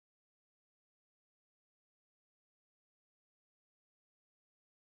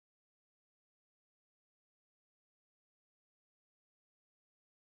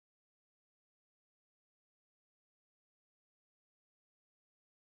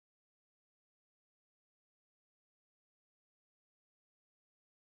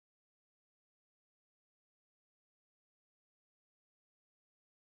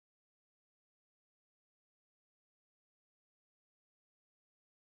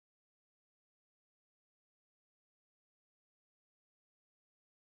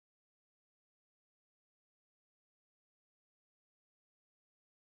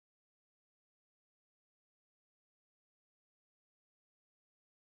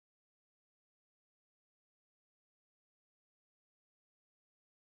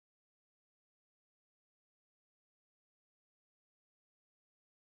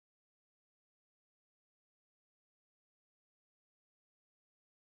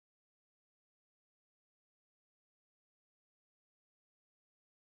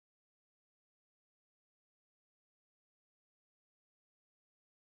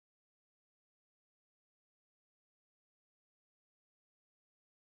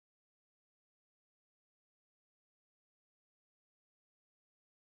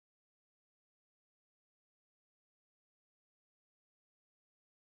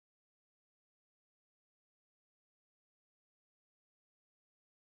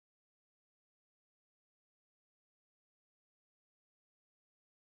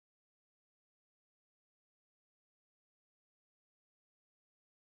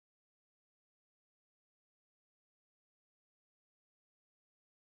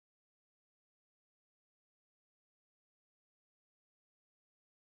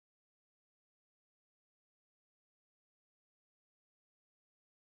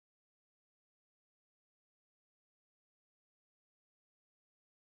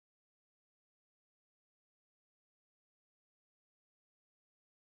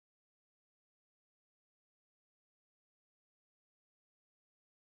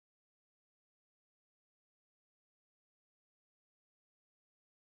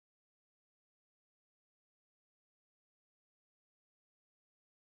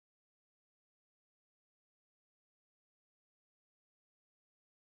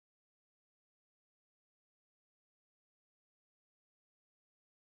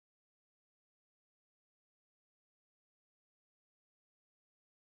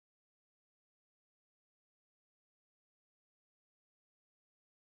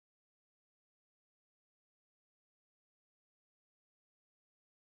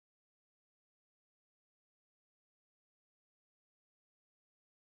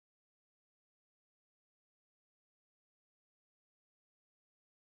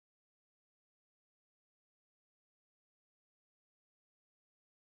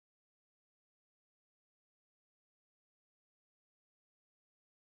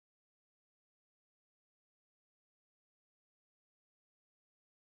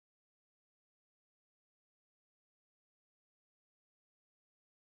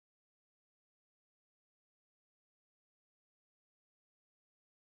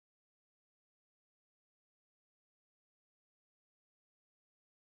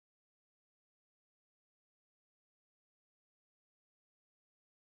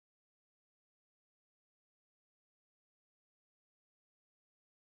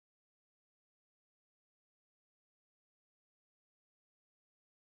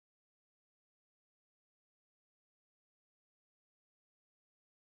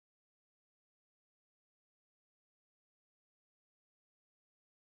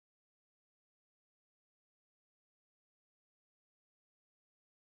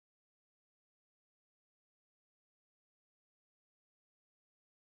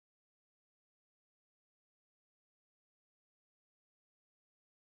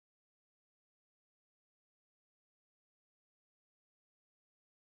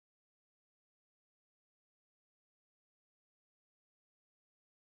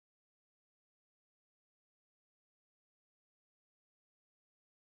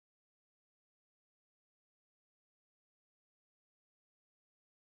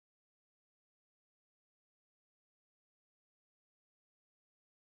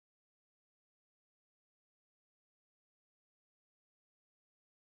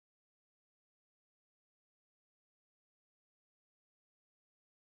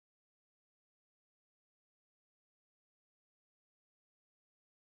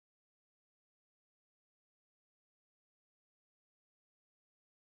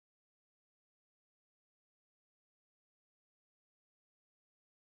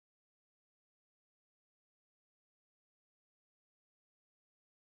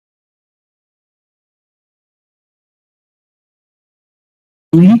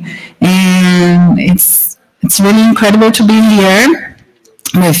and it's really incredible to be here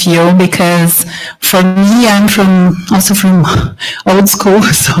with you, because for me, I'm also from old school,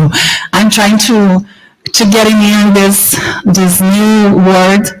 so I'm trying to get in this new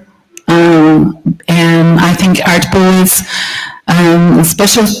world, and I think Artpool is a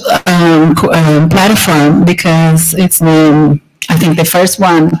special platform, because it's I think the first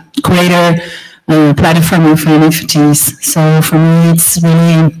creator platform of NFTs. So for me, it's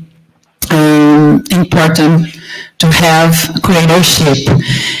really important to have curatorship.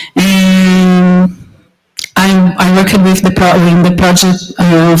 And I worked with the project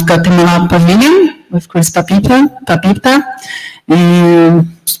of Guatemala Pavilion with Chrispapita. And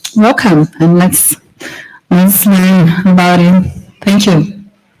welcome, and let's learn about it. Thank you.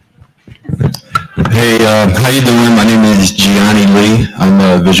 Hey, how you doing? My name is Gianni Lee. I'm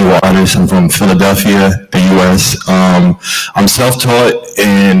a visual artist. I'm from Philadelphia, the U.S. I'm self-taught,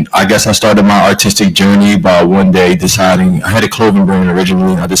 and I guess I started my artistic journey by one day deciding, I had a clothing brand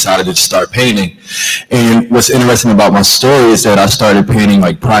originally, and I decided to start painting. And what's interesting about my story is that I started painting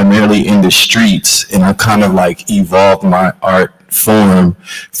like primarily in the streets, and I kind of like evolved my art form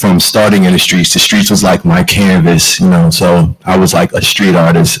from starting in the streets. The streets was like my canvas, you know, so I was like a street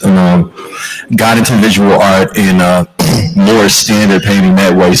artist, and got into visual art and more standard painting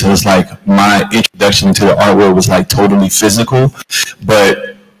that way. So it's like my introduction to the art world was like totally physical.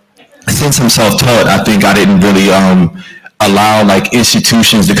 But since I'm self-taught, I think I didn't really allow like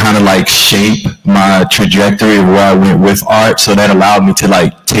institutions to kind of like shape my trajectory of where I went with art. So that allowed me to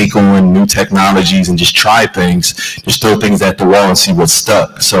like take on new technologies and just try things, just throw things at the wall and see what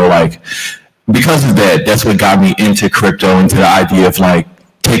stuck. So like, because of that, that's what got me into crypto, into the idea of like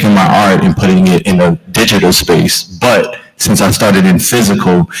taking my art and putting it in a digital space. But since I started in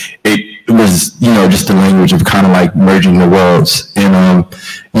physical, it was, you know, just the language of kind of like merging the worlds. And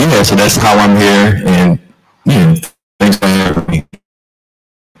yeah, so that's how I'm here. And yeah, thanks for having me.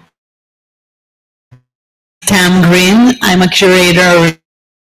 I'm Gryn. I'm a curator.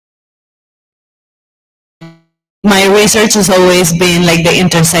 My research has always been like the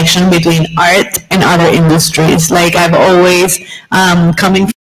intersection between art and other industries. Like I've always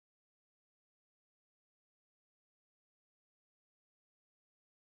coming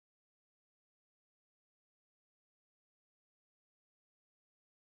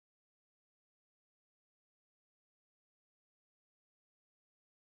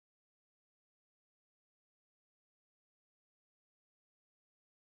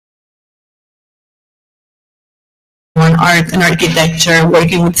on art and architecture,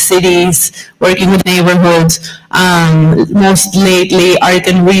 working with cities, working with neighborhoods, most lately art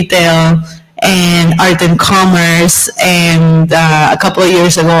and retail and art and commerce. And a couple of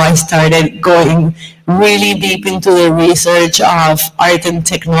years ago, I started going really deep into the research of art and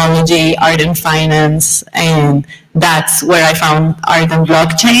technology, art and finance, and that's where I found art and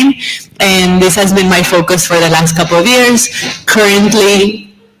blockchain. And this has been my focus for the last couple of years. Currently,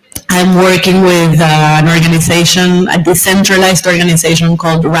 I'm working with an organization, a decentralized organization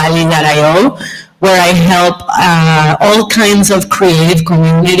called Rally.io, where I help all kinds of creative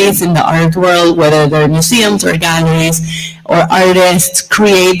communities in the art world, whether they're museums or galleries or artists,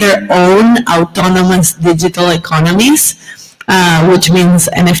 create their own autonomous digital economies, which means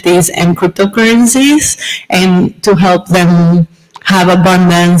NFTs and cryptocurrencies, and to help them have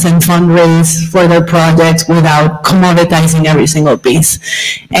abundance and fundraise for their projects without commoditizing every single piece.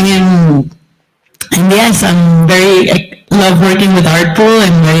 And yes, I love working with Artpool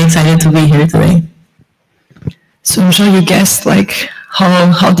and very excited to be here today. So I'm sure you guessed like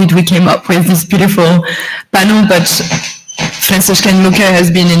how did we came up with this beautiful panel, but Francesca and Luca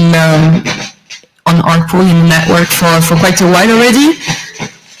has been on Artpool in the network for quite a while already.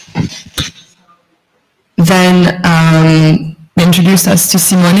 Then introduced us to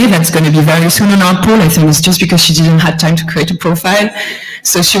Simone, that's going to be very soon on Artpool. I think it's just because she didn't have time to create a profile.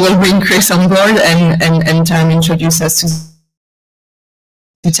 So she will bring Chris on board and introduce us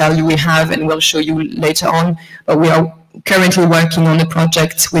to tell you we have, and we'll show you later on. But we are currently working on a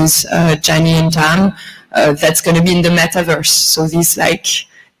project with Gianni and Tam that's going to be in the metaverse. So these like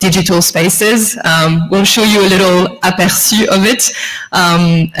digital spaces. We'll show you a little aperçu of it,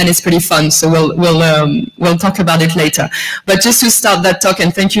 and it's pretty fun. So we'll talk about it later. But just to start that talk,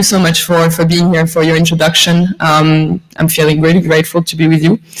 and thank you so much for being here, for your introduction. I'm feeling really grateful to be with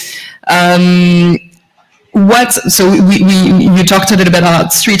you. So you talked a little bit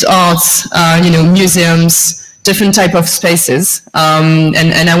about street arts, museums, different type of spaces,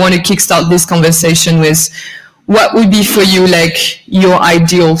 and I want to kickstart this conversation with what would be for you like your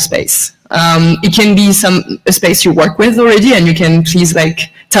ideal space? It can be a space you work with already, and you can please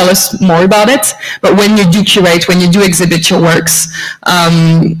like tell us more about it. But when you do curate, when you do exhibit your works,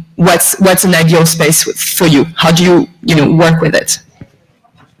 what's an ideal space for you? How do you work with it?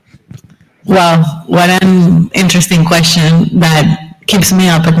 Well, what an interesting question that keeps me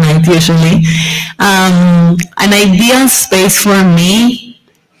up at night usually. An ideal space for me,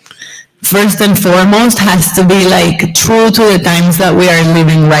 first and foremost, has to be like true to the times that we are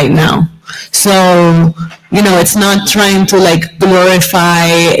living right now. So, it's not trying to like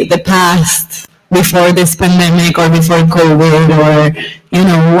glorify the past before this pandemic or before COVID or,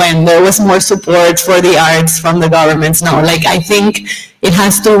 when there was more support for the arts from the governments. No, like I think it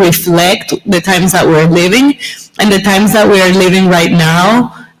has to reflect the times that we're living, and the times that we are living right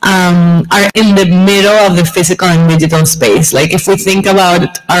now are in the middle of the physical and digital space. Like if we think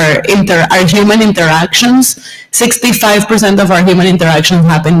about our human interactions, 65% of our human interactions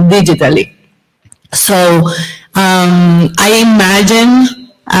happen digitally. So I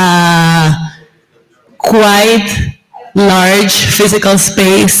imagine quite large physical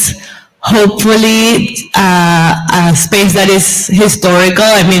space, hopefully a space that is historical.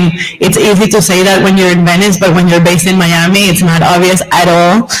 I mean, it's easy to say that when you're in Venice, but when you're based in Miami, it's not obvious at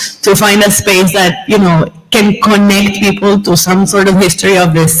all to find a space that, can connect people to some sort of history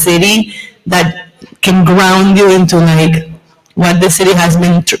of the city that can ground you into like what the city has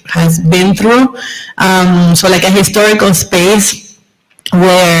been through. So like a historical space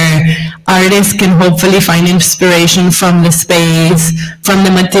where artists can hopefully find inspiration from the space, from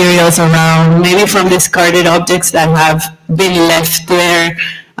the materials around, maybe from discarded objects that have been left there,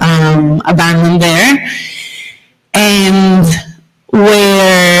 abandoned there, and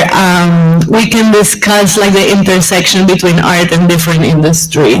where we can discuss like the intersection between art and different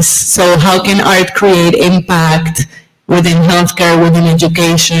industries. So how can art create impact within healthcare, within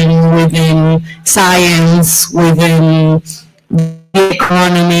education, within science, within the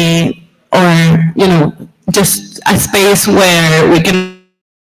economy, or just a space where we can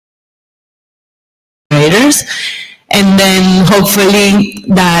creators, and then hopefully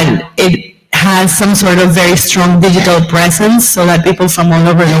that it has some sort of very strong digital presence so that people from all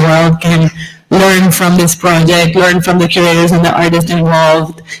over the world can learn from this project, learn from the curators and the artists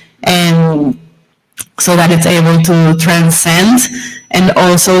involved, and so that it's able to transcend, and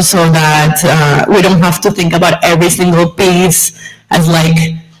also so that we don't have to think about every single piece as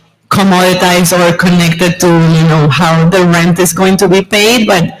like commoditized or connected to how the rent is going to be paid,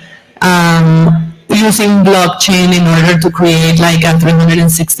 but using blockchain in order to create like a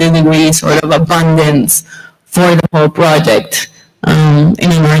 360-degree sort of abundance for the whole project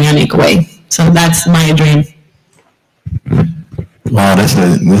in an organic way. So that's my dream. Wow, this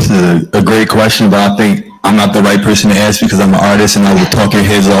is a great question, but I think I'm not the right person to ask because I'm an artist and I would talk your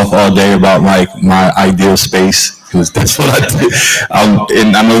heads off all day about like my ideal space, because that's what I do.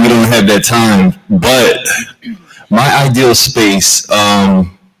 And I know we don't have that time, but my ideal space,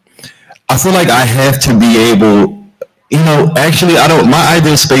 I feel like I have to be able, actually my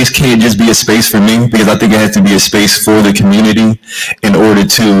ideal space can't just be a space for me, because I think it has to be a space for the community in order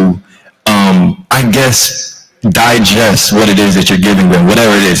to, I guess, digest what it is that you're giving them,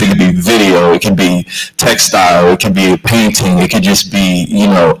 whatever it is. It could be video, it could be textile, it could be a painting, it could just be,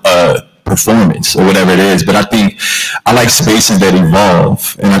 a performance or whatever it is. But I think I like spaces that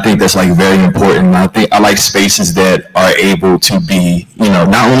evolve, and I think that's like very important. I think I like spaces that are able to be,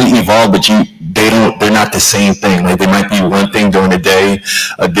 not only evolve, but they're not the same thing. Like they might be one thing during the day,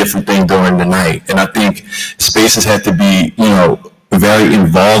 a different thing during the night. And I think spaces have to be, very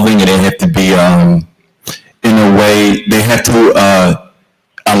involving, and they have to be, in a way, they have to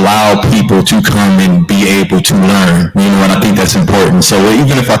allow people to come and be able to learn, and I think that's important. So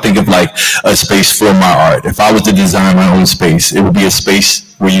even if I think of like a space for my art, if I was to design my own space, it would be a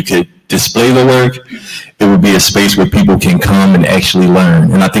space where you could display the work. It would be a space where people can come and actually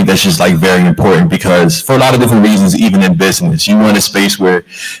learn. And I think that's just like very important, because for a lot of different reasons, even in business, you want a space where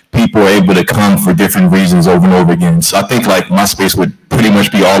people are able to come for different reasons over and over again. So I think like my space would pretty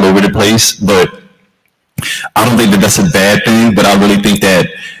much be all over the place, but I don't think that that's a bad thing, but I really think that,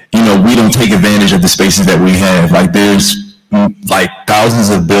 we don't take advantage of the spaces that we have. Like there's like thousands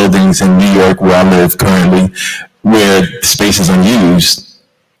of buildings in New York where I live currently where the space is unused.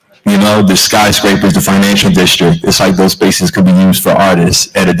 The skyscrapers, the financial district, it's like those spaces could be used for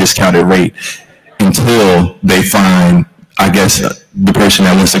artists at a discounted rate until they find, I guess, the person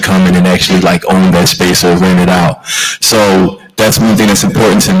that wants to come in and actually like own that space or rent it out. So that's one thing that's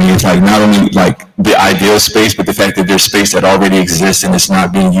important to me. It's like not only like the ideal space, but the fact that there's space that already exists and it's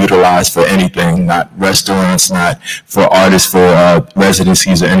not being utilized for anything, not restaurants, not for artists, for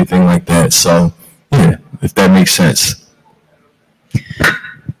residencies or anything like that. So yeah, if that makes sense.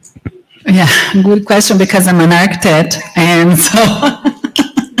 Yeah, good question, because I'm an architect, and so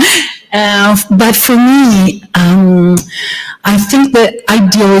but for me, I think the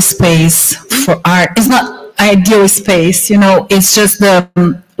ideal space for art is not ideal space, you know, it's just the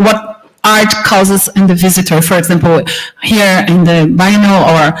what art causes in the visitor. For example, here in the Biennale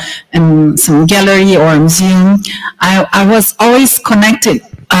or in some gallery or museum, I was always connected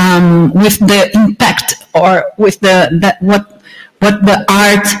with the impact or with what the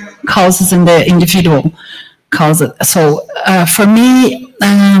art causes in the individual causes. So for me,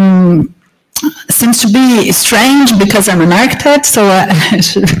 seems to be strange because I'm an architect, so I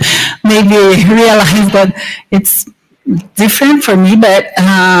should maybe realize that it's different for me. But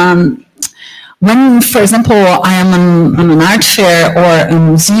when, for example, I am on an art fair or a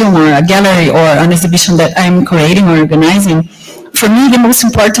museum or a gallery or an exhibition that I'm creating or organizing, for me the most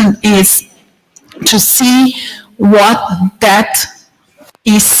important is to see what that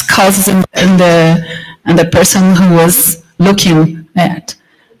is causes in the person who was looking at.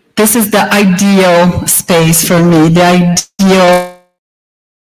 This is the ideal space for me, the ideal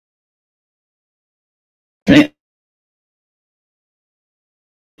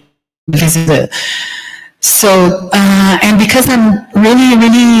visitor. So, and because I'm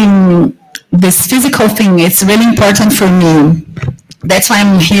really, this physical thing, it's really important for me. That's why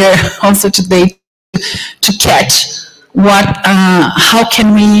I'm here also today to catch what, how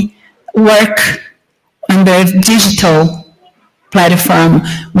can we work on the digital platform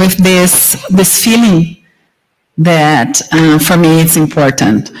with this feeling that for me it's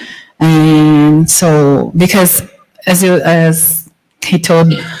important. And so, because as he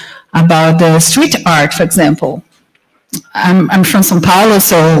told about the street art, for example, I'm from São Paulo,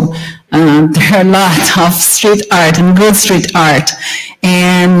 so there are a lot of street art and good street art,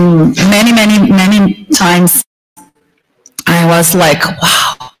 and many times I was like,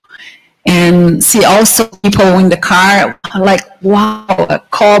 wow. And see also people in the car like, wow, a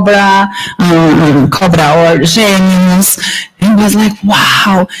cobra or genius, and was like,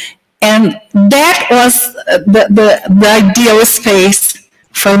 wow. And that was the ideal space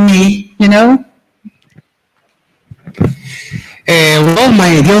for me, you know. Well,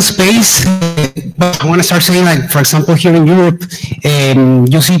 my ideal space, I want to start saying, like, for example, here in Europe,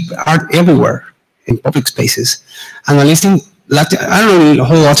 you see art everywhere in public spaces, and at least in I don't know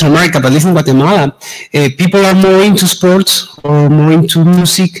whole Latin America, but at least in Guatemala, people are more into sports or more into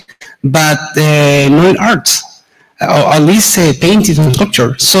music, but not in arts, or at least painting and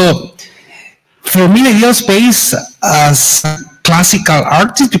sculpture. So for me, the ideal space as a classical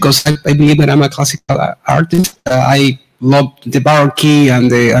artist, because I believe that I'm a classical artist, I love the Baroque and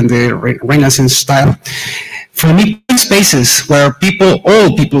the Renaissance style. For me, spaces where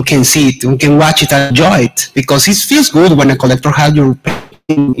all people can see it and can watch it and enjoy it, because it feels good when a collector has your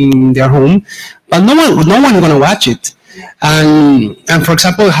painting in their home, but no one is going to watch it. And for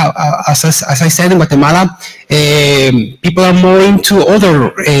example, as I said, in Guatemala, people are more into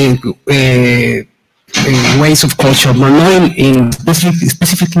other ways of culture, more not in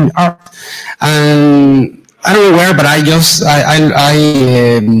specific in art. And I don't know where, but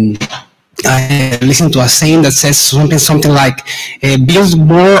I listened to a saying that says something like, build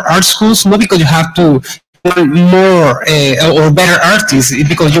more art schools, not because you have to want more or better artists,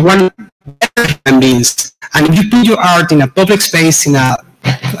 because you want better human beings. And if you put your art in a public space, in a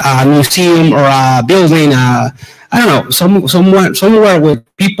museum or a building, I don't know, somewhere where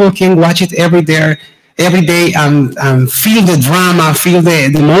people can watch it every day and feel the drama, feel the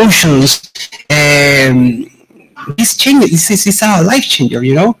emotions, this changes. This is a life changer,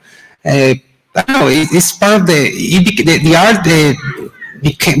 you know. I don't know. It's part of the art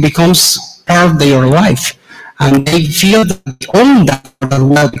becomes part of their life, and they feel that they own that as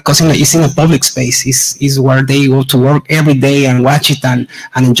well, because it's in a public space. Is where they go to work every day and watch it and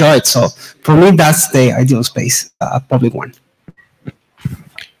enjoy it. So for me, that's the ideal space, a public one.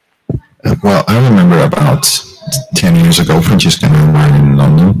 Well, I remember about 10 years ago, Francesca and I were in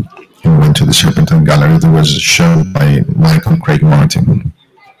London. We went to the Serpentine Gallery. There was a show by Michael Craig Martin.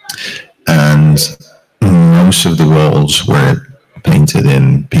 And most of the walls were painted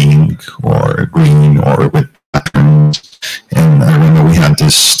in pink or green or with patterns. And I remember we had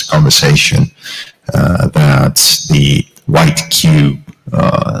this conversation that the white cube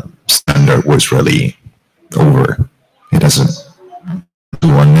standard was really over. It doesn't do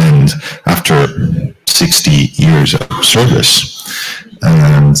an end after 60 years of service.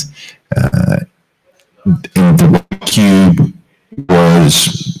 And the cube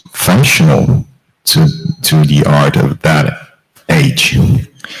was functional to the art of that age.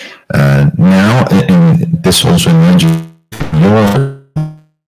 Now, this also mentions your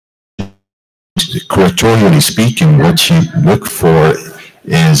curatorially speaking, what you look for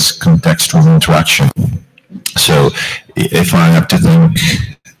is contextual interaction. So if I have to think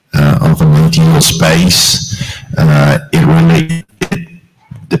of an ideal space, it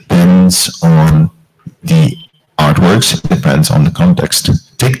depends on the artworks, it depends on the context.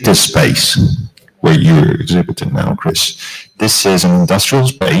 Take this space where you're exhibiting now, Chris. This is an industrial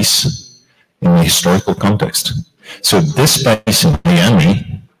space in a historical context. So this space in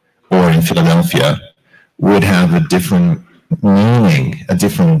Miami or in Philadelphia would have a different meaning, a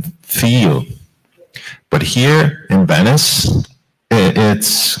different feel. But here in Venice,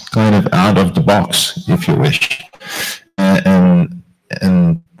 it's kind of out of the box, if you wish. And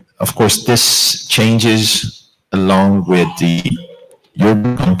of course, this changes along with the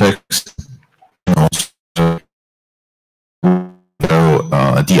urban context, and also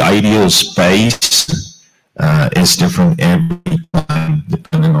the ideal space is different every time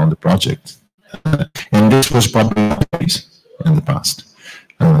depending on the project. And this was probably not the case in the past.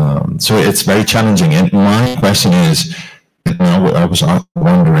 So it's very challenging. And my question is, I was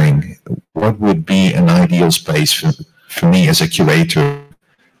wondering, what would be an ideal space for me as a curator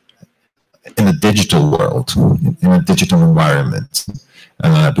in a digital world, in a digital environment?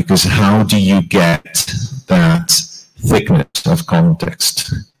 Because how do you get that thickness of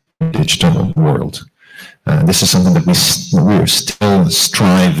context in the digital world? This is something that we're still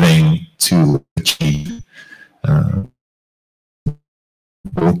striving to achieve.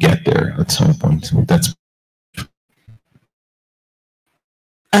 We'll get there at some point. That's.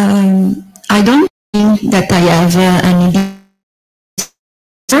 I don't think that I have any.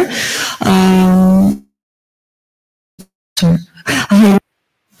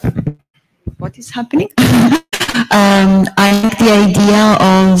 What is happening? I like the idea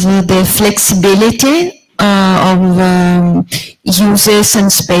of the flexibility of uses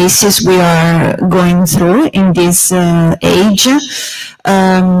and spaces we are going through in this age.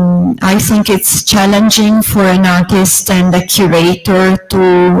 I think it's challenging for an artist and a curator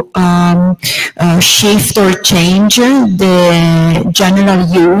to shift or change the general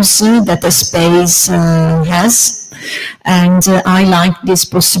use that a space has. And I like this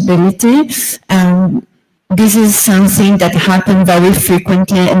possibility. This is something that happened very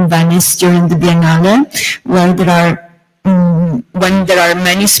frequently in Venice during the Biennale, where there are, when there are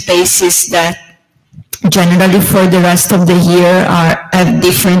many spaces that generally for the rest of the year have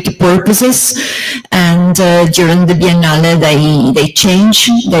different purposes, and during the Biennale they change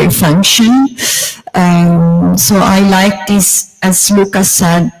their function. So I like this, as Luca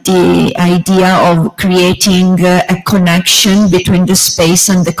said, the idea of creating a connection between the space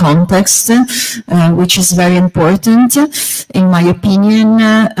and the context, which is very important, in my opinion,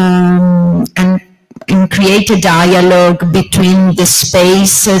 and create a dialogue between the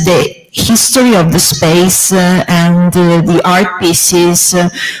space, the history of the space, and the art pieces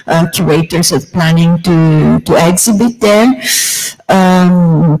curators are planning to exhibit there.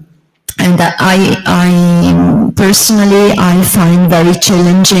 And I personally, I find very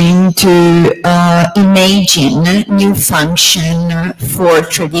challenging to imagine new function for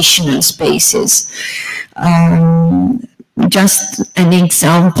traditional spaces. Just an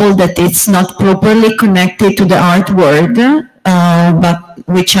example that it's not properly connected to the art world, but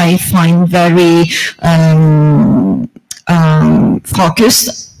which I find very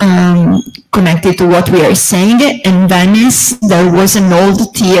focused, connected to what we are saying. In Venice, there was an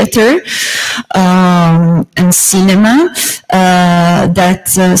old theater and cinema that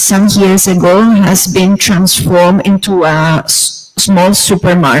some years ago has been transformed into a small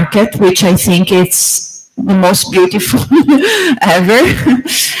supermarket, which I think it's the most beautiful ever.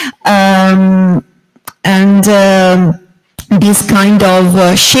 This kind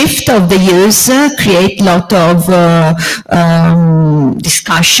of shift of the use create a lot of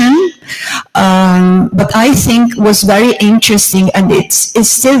discussion, but I think was very interesting, and it's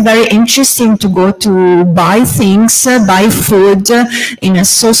still very interesting to go to buy things, buy food in a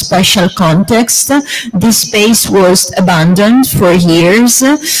so special context. This space was abandoned for years,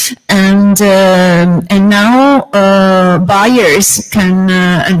 and now buyers can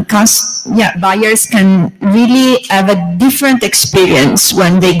and customers buyers can really have a different experience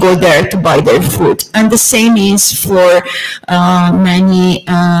when they go there to buy their food. And the same is for many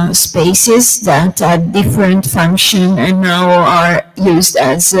spaces that had different function and now are used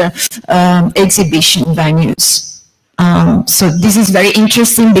as exhibition venues. So this is very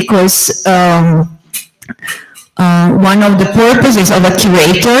interesting because one of the purposes of a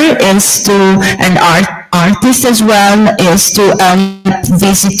curator is to, and artist as well, is to help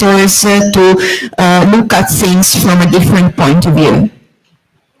visitors to look at things from a different point of view.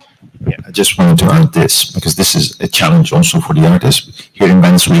 Yeah, I just wanted to add this because this is a challenge also for the artists. Here in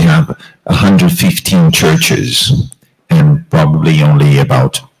Venice we have 115 churches and probably only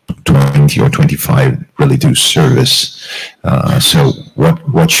about 20 or 25 really do service. So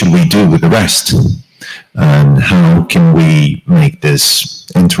what should we do with the rest? And how can we make this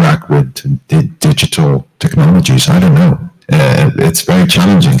interact with the digital technologies? I don't know. It's very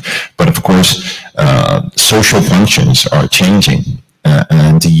challenging. But of course, social functions are changing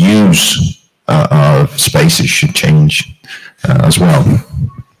and the use of spaces should change as well.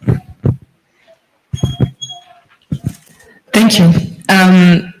 Thank you.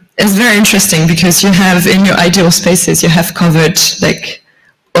 It's very interesting because you have in your ideal spaces, you have covered like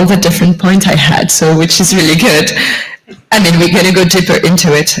all the different points I had, so which is really good. I mean, we're going to go deeper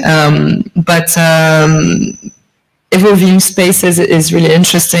into it, but evolving spaces is really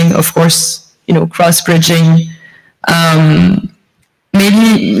interesting. Of course, you know, cross-bridging.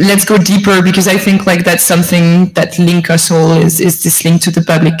 Maybe let's go deeper because I think like that's something that links us all is this link to the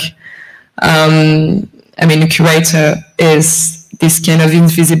public. I mean, a curator is this kind of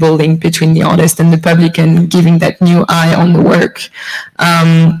invisible link between the artist and the public and giving that new eye on the work.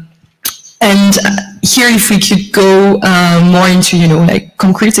 And here, if we could go more into, you know, like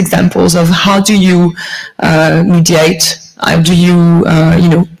concrete examples of how do you mediate, how do you, you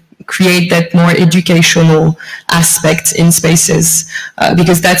know, create that more educational aspect in spaces,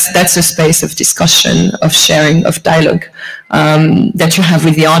 because that's a space of discussion, of sharing, of dialogue that you have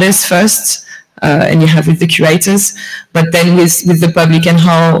with the artists first, and you have with the curators, but then with the public, and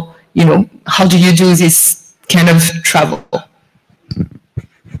how, you know, how do you do this kind of travel?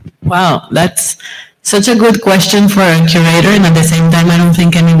 Wow, that's such a good question for a curator, and at the same time, I don't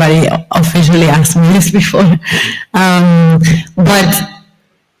think anybody officially asked me this before. But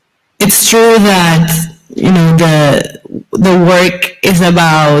it's true that, you know, the work is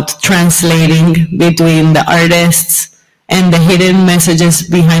about translating between the artists and the hidden messages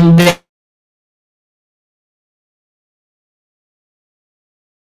behind them.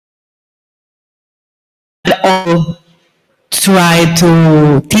 All try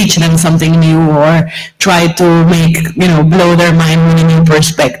to teach them something new or try to make, you know, blow their mind with a new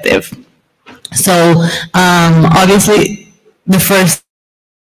perspective. So obviously the first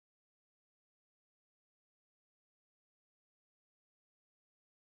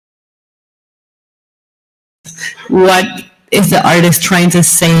what is the artist trying to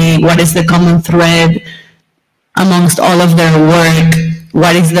say? What is the common thread amongst all of their work?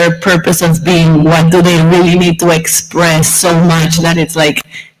 What is their purpose of being? What do they really need to express so much that it's like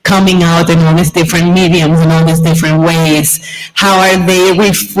coming out in all these different mediums and all these different ways? How are they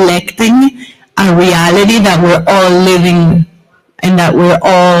reflecting a reality that we're all living and that we're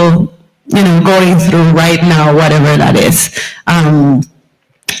all, you know, going through right now, whatever that is?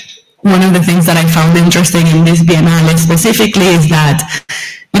 One of the things that I found interesting in this Biennale specifically is that,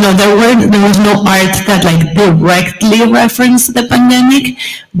 you know, there was no art that like directly referenced the pandemic,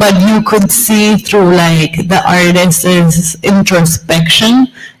 but you could see through like the artist's introspection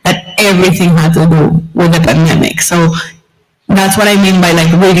that everything had to do with the pandemic. So that's what I mean by like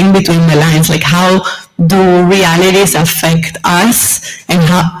reading between the lines, like how do realities affect us and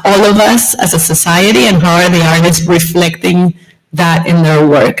how all of us as a society, and how are the artists reflecting that in their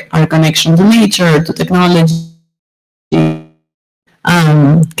work, our connection to nature, to technology,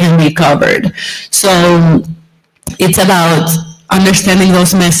 can be covered. So it's about understanding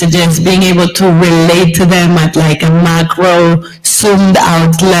those messages, being able to relate to them at like a macro, zoomed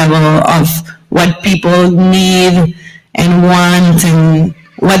out level of what people need and want and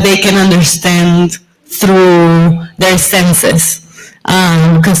what they can understand through their senses.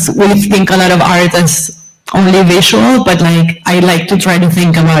 Because we think a lot of art as only visual, but like I like to try to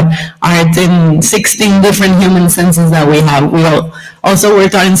think about art in 16 different human senses that we have. We also were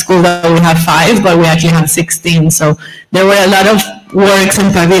taught in school that we have 5, but we actually have 16. So there were a lot of works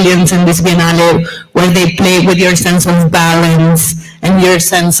and pavilions in this Biennale where they play with your sense of balance and your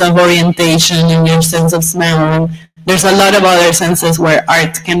sense of orientation and your sense of smell. There's a lot of other senses where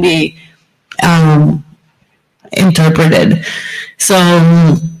art can be interpreted. So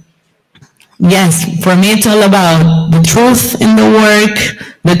yes, for me it's all about the truth in the work,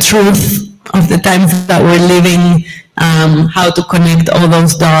 the truth of the times that we're living, how to connect all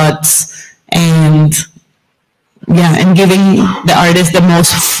those dots, and yeah, and giving the artist the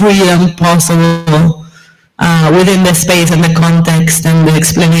most freedom possible within the space and the context and the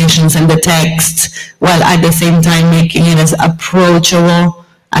explanations and the text, while at the same time making it as approachable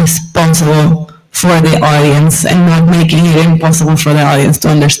as possible for the audience, and not making it impossible for the audience to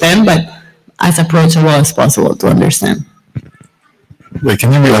understand, but as approachable as possible to understand. Wait,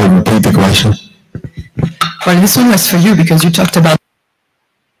 can you repeat the question? Well, this one was for you because you talked about,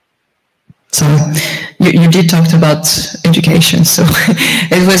 so you did talk about education. So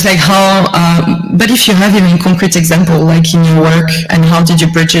it was like how, but if you have even concrete example, like in your work, and how did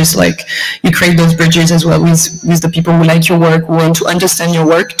you bridges, like you create those bridges as well with the people who like your work, who want to understand your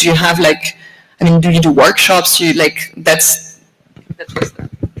work? Do you have like, I mean, do you do workshops? You like,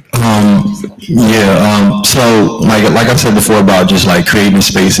 so like I said before about just like creating a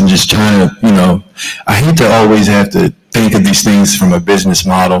space and just trying to, you know, I hate to always have to think of these things from a business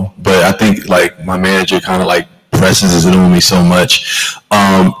model, but I think like my manager kind of like presses it on me so much.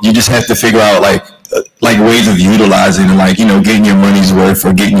 You just have to figure out like ways of utilizing and like, you know, getting your money's worth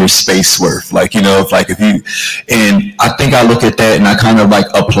or getting your space worth. Like, you know, if you, and I think I look at that and I kind of like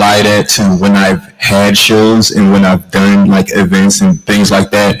apply that to when I've had shows and when I've done like events and things like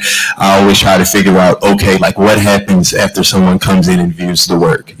that. I always try to figure out, okay, like what happens after someone comes in and views the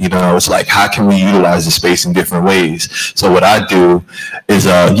work? You know, it's like, how can we utilize the space in different ways? So what I do is,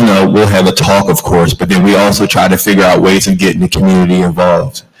 you know, we'll have a talk, of course, but then we also try to figure out ways of getting the community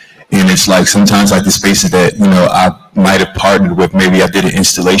involved. And it's like sometimes like the spaces that, you know, I might have partnered with, maybe I did an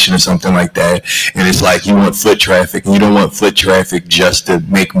installation or something like that. And it's like you want foot traffic, and you don't want foot traffic just to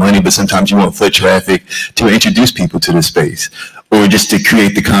make money, but sometimes you want foot traffic to introduce people to the space or just to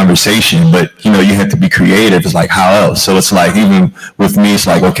create the conversation. But, you know, you have to be creative. It's like, how else? So it's like, even with me, it's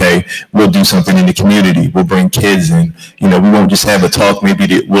like, okay, we'll do something in the community. We'll bring kids in. You know, we won't just have a talk.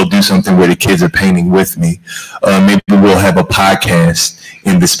 Maybe we'll do something where the kids are painting with me. Maybe we'll have a podcast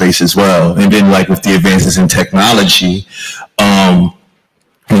in the space as well. And then like with the advances in technology,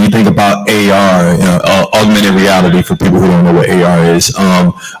 when you think about AR, augmented reality, for people who don't know what AR is,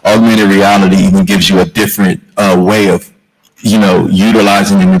 augmented reality even gives you a different way of, you know,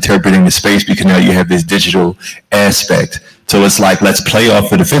 utilizing and interpreting the space, because now you have this digital aspect. So it's like, let's play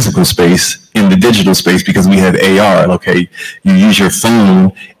off of the physical space in the digital space because we have AR. Okay, you use your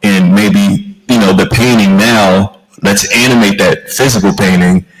phone and maybe, you know, the painting now, let's animate that physical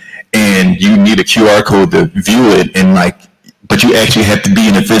painting, and you need a QR code to view it, and like, but you actually have to be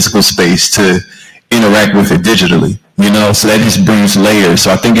in a physical space to interact with it digitally, you know? So that just brings layers.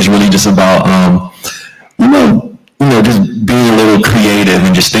 So I think it's really just about, you know, just being a little creative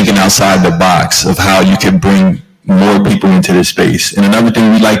and just thinking outside the box of how you can bring more people into this space. And another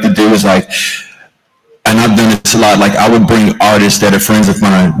thing we like to do is like, and I've done this a lot, like I would bring artists that are friends of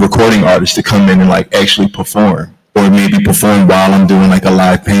mine, recording artists, to come in and like actually perform, or maybe perform while I'm doing like a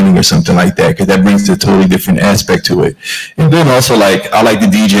live painting or something like that, because that brings a totally different aspect to it. And then also like, I like to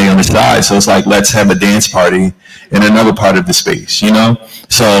DJ on the side, so it's like, let's have a dance party in another part of the space, you know?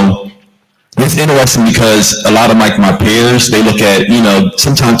 So it's interesting because a lot of like my peers, they look at, you know,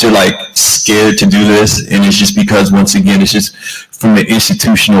 sometimes they're like scared to do this, and it's just because, once again, it's just from the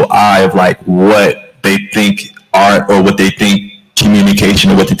institutional eye of like what they think art, or what they think communication,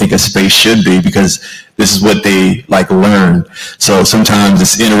 or what they think a space should be, because this is what they like learn. So sometimes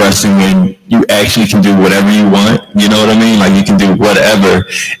it's interesting when you actually can do whatever you want, you know what I mean? Like you can do whatever,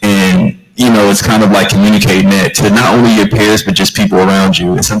 and you know, it's kind of like communicating that to not only your peers, but just people around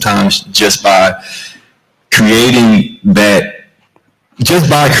you. And sometimes just by creating that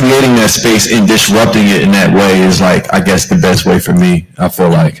space and disrupting it in that way is like, I guess, the best way for me, I feel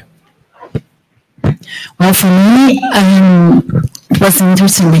like. Well, for me, it was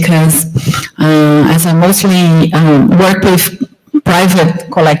interesting because as I mostly work with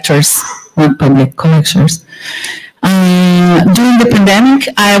private collectors, not public collectors, during the pandemic,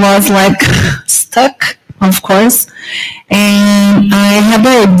 I was like stuck, of course, and I had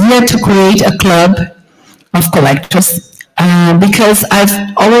the idea to create a club of collectors. Because I've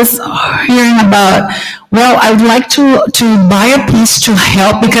always hearing about, well, I would like to buy a piece to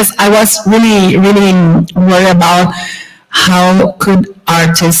help, because I was really worried about how could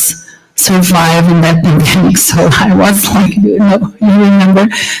artists survive in that pandemic. So I was like, you remember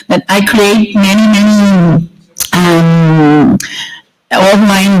that I create many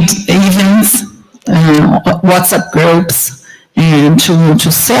online events, WhatsApp groups, and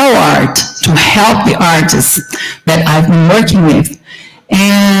to sell art, to help the artists that I've been working with.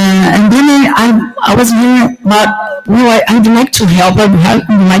 And And then I was hearing about, well, I'd like to help, I'd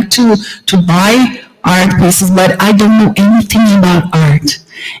like to buy art pieces, but I don't know anything about art.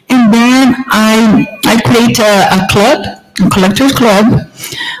 And then I create a club, a collectors club,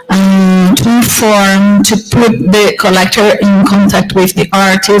 to put the collector in contact with the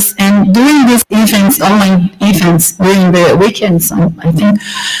artist. And during these events, online events, during the weekends, I think,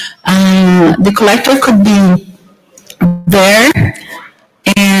 the collector could be there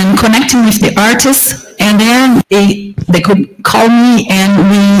and connecting with the artists, and then they could call me and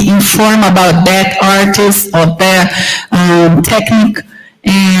we inform about that artist or their technique,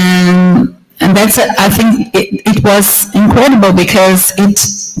 and that's I think it was incredible because it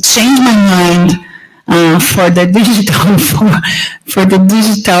changed my mind for the digital for the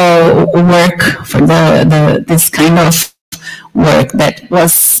digital work, for the this kind of work that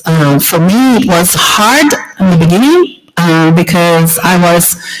was for me it was hard in the beginning. Because I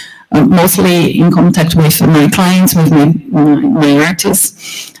was mostly in contact with my clients, with my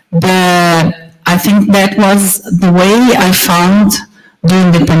artists. But I think that was the way I found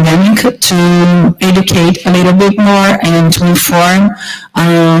during the pandemic to educate a little bit more and to inform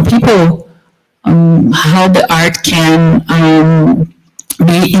people how the art can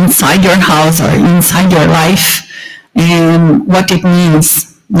be inside your house or inside your life, and what it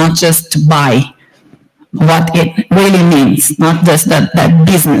means, not just to buy. What it really means, not just that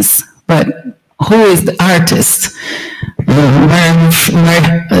business, but who is the artist, where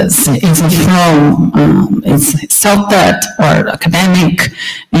is it from, is it self-taught or academic.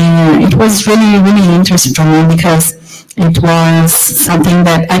 And it was really, really interesting for me because it was something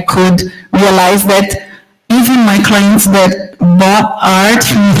that I could realize that even my clients that bought art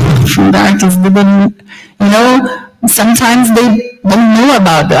from the artists didn't, sometimes they don't know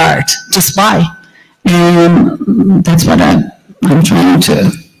about the art, just buy. And that's what I'm trying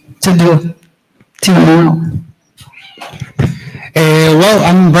to do till now. Well,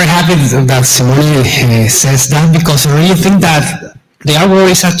 I'm very happy that Simone says that, because I really think that the art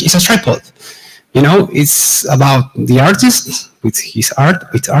world is a tripod. It's about the artist with his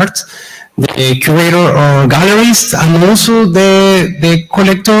art, the curator or gallerist, and also the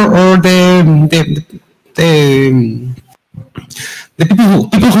collector or the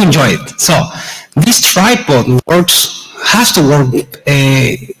people who enjoy it. So this tripod has to work.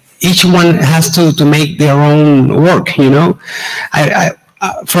 Each one has to make their own work.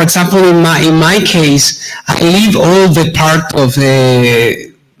 For example, in my case, I leave all the part of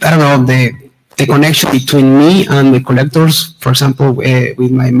the connection between me and the collectors. For example,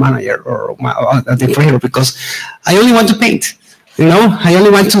 with my manager or the curator, because I only want to paint. I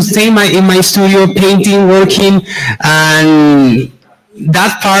only want to stay in my studio painting, working, and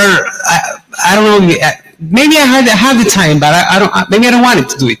that part, I don't know. Maybe I have the time, but maybe I don't want it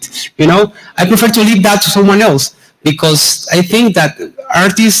to do it. I prefer to leave that to someone else, because I think that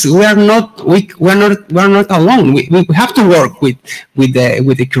artists, we are not alone. We have to work with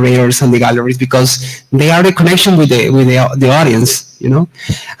the curators and the galleries, because they are the connection with the audience.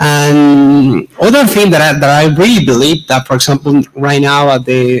 And other thing that I really believe that, for example, right now at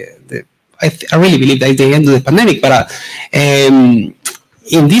I really believe that at the end of the pandemic, but in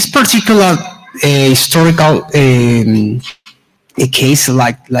this particular historical a case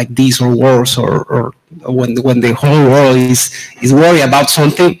like this, or wars, or when the whole world is worried about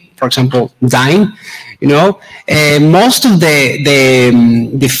something, for example, dying, most of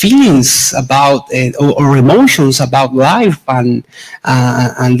the feelings about or emotions about life and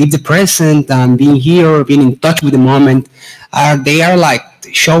live the present and being here, being in touch with the moment, they are like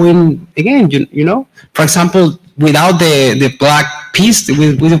showing again. For example, without the black piece,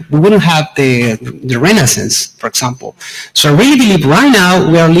 we wouldn't have the Renaissance, for example. So I really believe right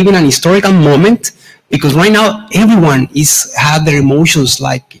now we are living an historical moment, because right now everyone have their emotions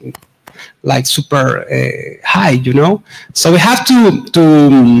like super high, So we have to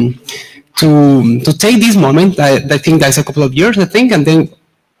take this moment. I think that's a couple of years, and then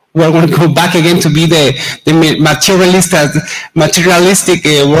we're going to go back again to be the materialistic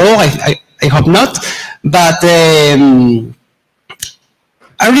world. I hope not, but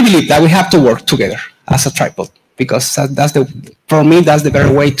I really believe that we have to work together as a tripod, because for me that's the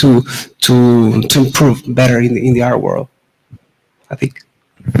better way to improve better in the art world, I think.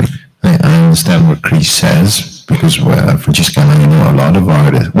 I understand what Chris says, because Francesca and I know a lot of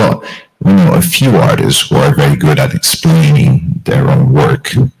artists. Well, we know a few artists who are very good at explaining their own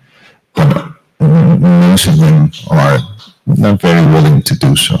work, but most of them are not very willing to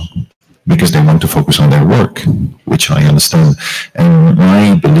do so, because they want to focus on their work, which I understand. And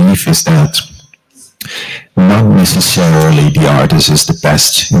my belief is that not necessarily the artist is the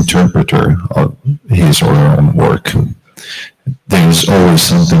best interpreter of his or her own work. There's always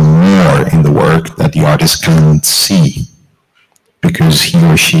something more in the work that the artist can't see, because he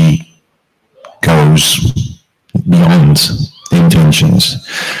or she goes beyond the intentions.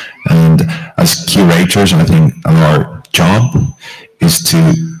 And as curators, I think our job is to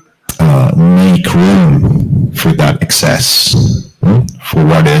make room for that excess, for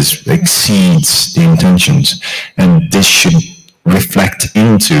what exceeds the intentions. And this should reflect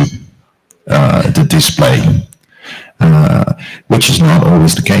into the display, which is not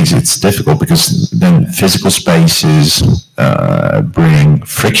always the case. It's difficult because then physical spaces bring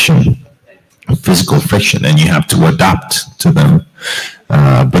friction, physical friction, and you have to adapt to them.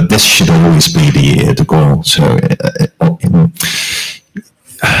 But this should always be the goal. So,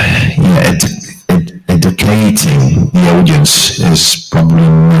 educating the audience is probably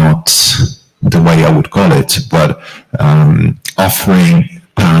not the way I would call it, but offering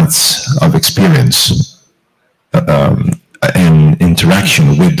paths of experience in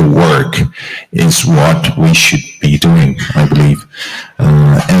interaction with the work is what we should be doing, I believe.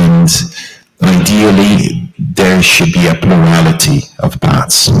 And ideally, there should be a plurality of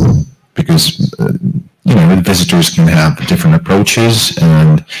paths, because visitors can have different approaches,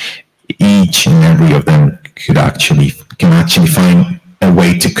 and each and every of them can actually find a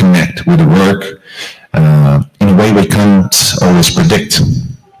way to connect with the work in a way we can't always predict.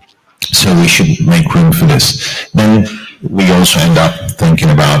 So we should make room for this. Then we also end up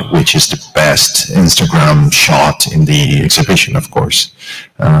thinking about which is the best Instagram shot in the exhibition, of course.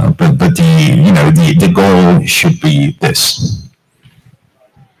 But the goal should be this.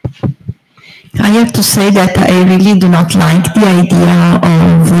 I have to say that I really do not like the idea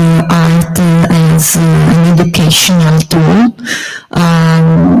of art as an educational tool.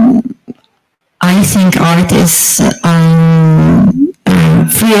 I think art is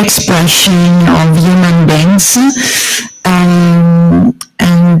free expression of human beings, and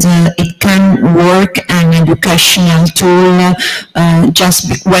it can work an educational tool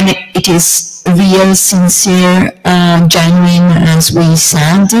just when it is real, sincere, genuine, as we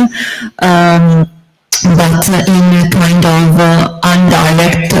said, but in a kind of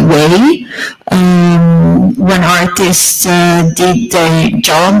indirect way. When artists did their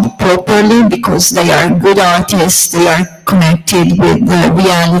job properly, because they are good artists, they are connected with the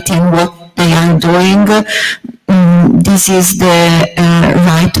reality and what they are doing. This is the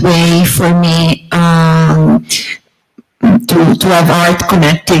right way for me to have art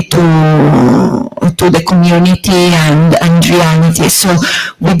connected to the community and reality. So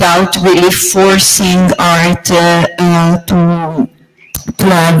without really forcing art to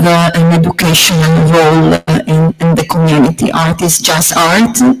have an educational role in the community. Art is just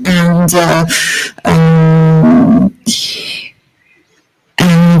art, and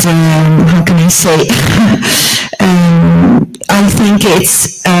how can I say? I think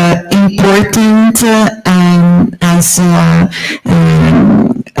it's important, as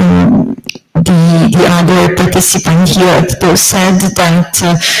the other participant here said, that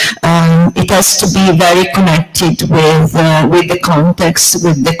it has to be very connected with the context,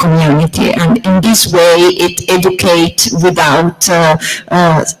 with the community, and in this way it educates without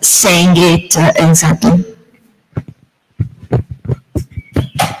saying it exactly.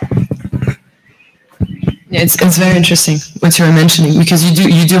 Yeah, it's very interesting what you were mentioning, because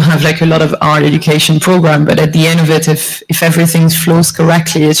you do have like a lot of art education program, but at the end of it, if everything flows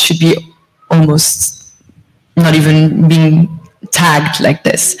correctly, it should be almost not even being tagged like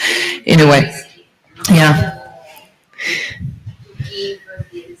this, in a way. Yeah.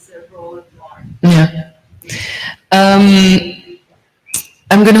 Yeah.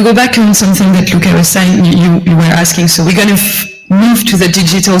 I'm going to go back on something that Luca was saying. You were asking. So we're going to move to the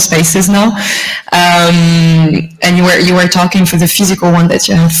digital spaces now, and you were talking for the physical one that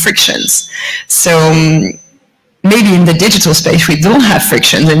you have frictions. So maybe in the digital space we don't have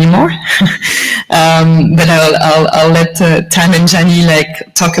frictions anymore, but I'll let Tam and Gianni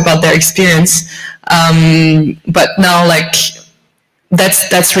talk about their experience. But now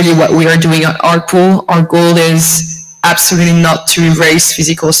that's really what we are doing at Art Pool. Our goal is absolutely not to erase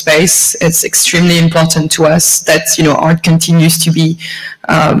physical space. It's extremely important to us that art continues to be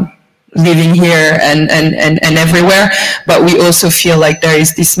living here and everywhere. But we also feel like there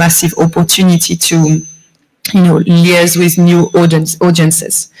is this massive opportunity to liaise with new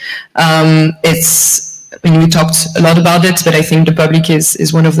audiences. We talked a lot about it, but I think the public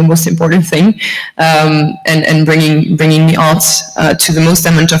is one of the most important thing, and bringing the arts to the most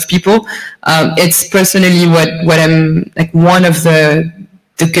amount of people. It's personally what I'm one of the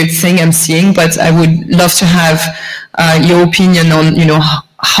good thing I'm seeing, but I would love to have your opinion on, you know,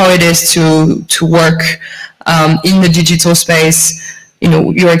 how it is to work in the digital space, you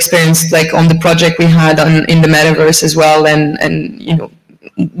know, your experience like on the project we had in the metaverse as well, and you know,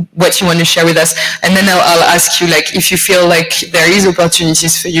 what you want to share with us. And then I'll ask you, like, if you feel like there is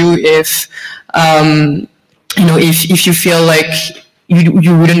opportunities for you, if you know, if you feel like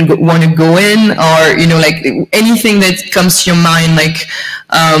you wouldn't want to go in, or, you know, like anything that comes to your mind, like,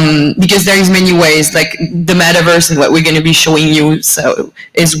 because there is many ways, like the metaverse and what we're going to be showing you so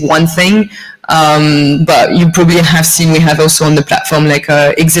is one thing, but you probably have seen we have also on the platform like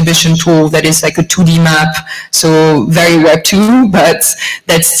a exhibition tool that is like a 2D map, so very Web 2, but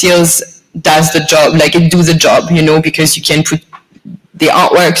that still does the job, like it do the job, you know, because you can put the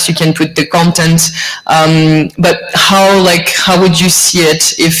artworks, you can put the content, but how would you see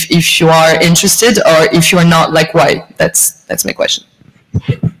it if you are interested, or if you are not, like why? That's my question.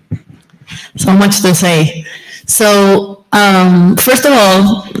 So much to say. So first of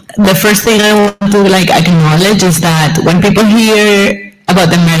all, the first thing I want to like acknowledge is that when people hear about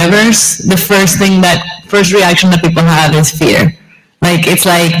the metaverse, the first reaction that people have is fear. Like it's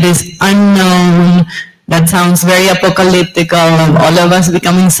like this unknown that sounds very apocalyptic of all of us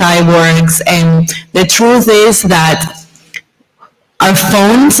becoming cyborgs, and the truth is that our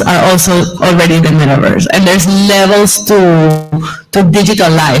phones are also already the metaverse, and there's levels to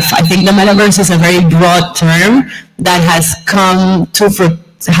digital life. I think the metaverse is a very broad term that has come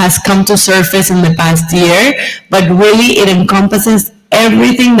to surface in the past year, but really it encompasses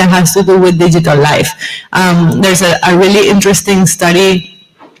everything that has to do with digital life. There's a really interesting study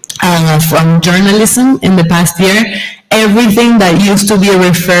from journalism in the past year. Everything that used to be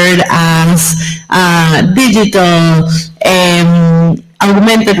referred as digital,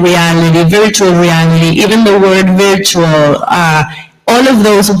 augmented reality, virtual reality, even the word virtual, all of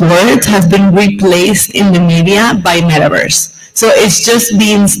those words have been replaced in the media by metaverse. So it's just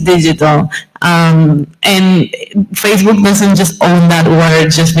means digital. And Facebook doesn't just own that word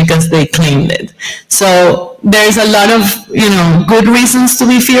just because they claimed it. So there's a lot of, you know, good reasons to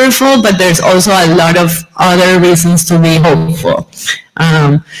be fearful, but there's also a lot of other reasons to be hopeful.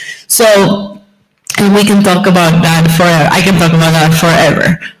 So, and we can talk about that forever. I can talk about that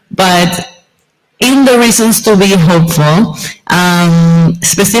forever. But in the reasons to be hopeful,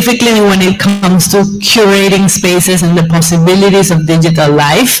 specifically when it comes to curating spaces and the possibilities of digital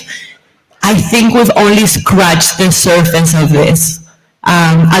life, I think we've only scratched the surface of this.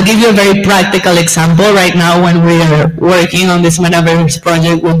 I'll give you a very practical example right now when we are working on this metaverse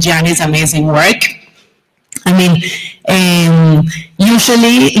project with Gianni's amazing work. I mean,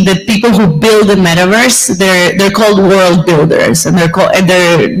 usually the people who build the metaverse, they're called world builders, and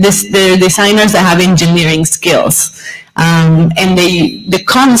they're designers that have engineering skills. And the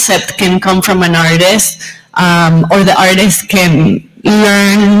concept can come from an artist, or the artist can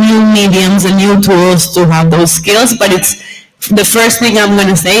learn new mediums and new tools to have those skills, but it's the first thing I'm going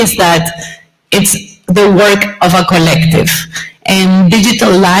to say is that it's the work of a collective. And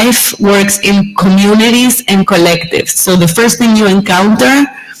digital life works in communities and collectives. So the first thing you encounter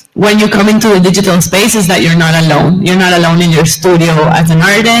when you come into the digital space is that you're not alone. You're not alone in your studio as an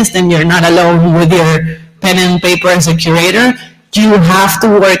artist, and you're not alone with your pen and paper as a curator. You have to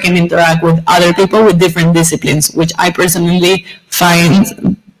work and interact with other people with different disciplines, which I personally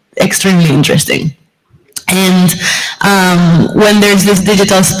find extremely interesting. And when there's this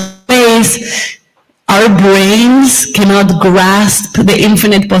digital space, our brains cannot grasp the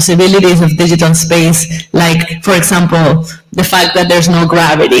infinite possibilities of digital space, like, for example, the fact that there's no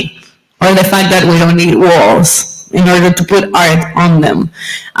gravity, or the fact that we don't need walls in order to put art on them.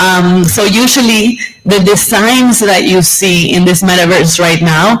 So usually the designs that you see in this metaverse right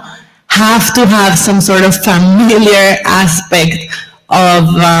now have to have some sort of familiar aspect of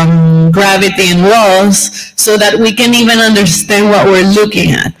gravity and walls so that we can even understand what we're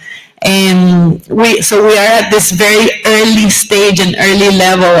looking at. And so we are at this very early stage and early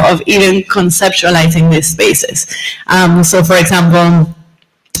level of even conceptualizing these spaces. So for example,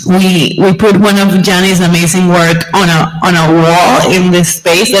 we put one of Gianni's amazing work on a wall in this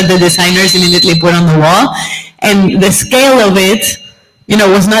space that the designers immediately put on the wall, and the scale of it, you know,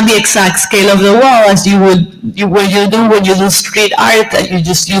 was not the exact scale of the wall as you do when you do street art, that you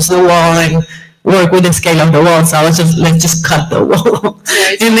just use the wall and work with the scale of the wall. So I was just, let's just cut the wall.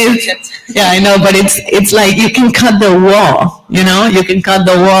 Yeah, I know, but it's like you can cut the wall, you know, you can cut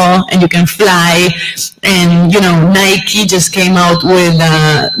the wall and you can fly. And, you know, Nike just came out with,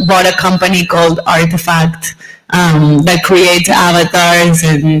 bought a company called Artifact, that creates avatars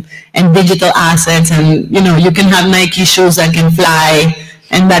and digital assets. And, you know, you can have Nike shoes that can fly,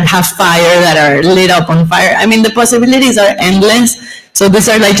 and that have fire, that are lit up on fire. I mean, the possibilities are endless. So these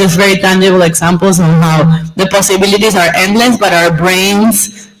are like just very tangible examples of how the possibilities are endless, but our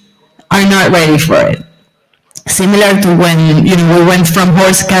brains are not ready for it. Similar to when, you know, we went from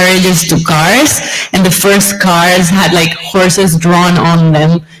horse carriages to cars, and the first cars had like horses drawn on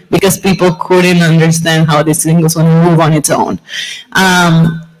them because people couldn't understand how this thing was going to move on its own.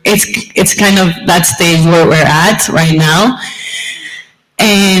 It's kind of that stage where we're at right now.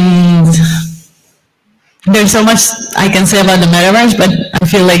 And there's so much I can say about the metaverse, but I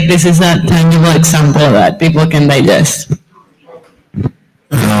feel like this is a tangible example that people can digest.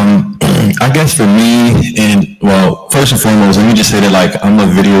 I guess for me, and well, first and foremost, let me just say that like I'm a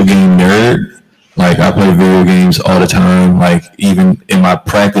video game nerd. Like I play video games all the time. Like even in my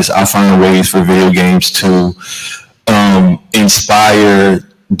practice, I find ways for video games to inspire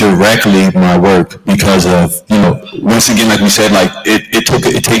directly my work because of, you know, once again, like we said, like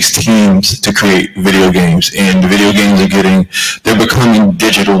it takes teams to create video games, and the video games they're becoming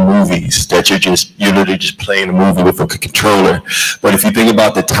digital movies that you're literally just playing a movie with a controller. But if you think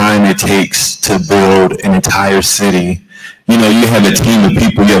about the time it takes to build an entire city, you know, you have a team of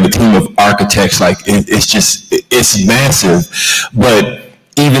people, you have a team of architects, like it's massive. But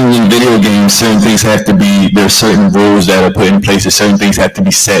even in video games, certain things there's certain rules that are put in place, and certain things have to be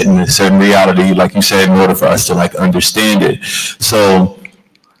set in a certain reality, like you said, in order for us to like understand it. So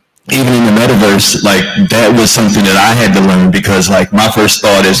even in the metaverse, like that was something that I had to learn, because like my first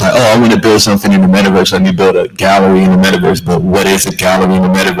thought is like, oh, I want to build something in the metaverse. Let me build a gallery in the metaverse. But what is a gallery in the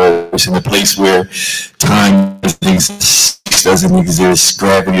metaverse? In a place where time doesn't exist, doesn't exist,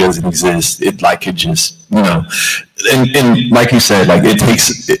 gravity doesn't exist. It just, you know, and like you said, like it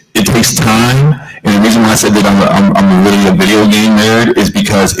takes time. And the reason why I said that I'm really a video game nerd is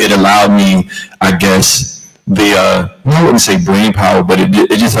because it allowed me, I guess, I wouldn't say brain power, but it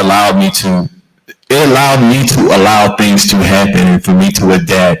just allowed me to allow things to happen and for me to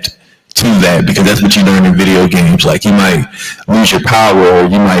adapt to that, because that's what you learn in video games. Like you might lose your power, or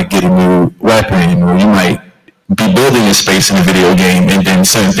you might get a new weapon, or you might be building a space in a video game, and then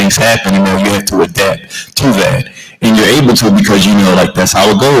certain things happen, and now you have to adapt to that. And you're able to, because you know, like that's how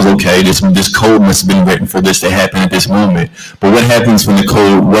it goes. Okay, this code must have been written for this to happen at this moment. But what happens when the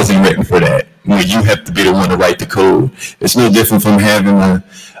code wasn't written for that? When you have to be the one to write the code. It's no different from having a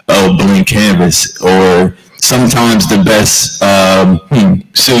blank canvas, or sometimes the best. I'm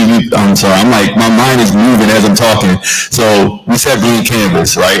sorry. I'm like, my mind is moving as I'm talking. So we said blank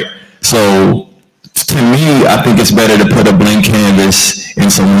canvas, right? So to me, I think it's better to put a blank canvas in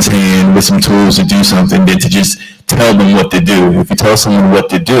someone's hand with some tools to do something than to just tell them what to do. If you tell someone what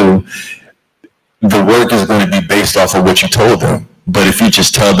to do, the work is going to be based off of what you told them. But if you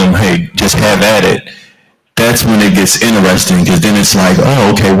just tell them, hey, just have at it, that's when it gets interesting, because then it's like,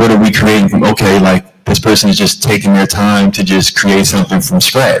 oh, okay, what are we creating from? Okay, like this person is just taking their time to just create something from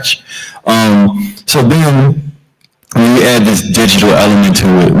scratch. So then when you add this digital element to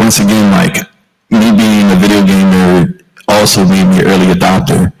it, once again, like me being a video game nerd also made me an early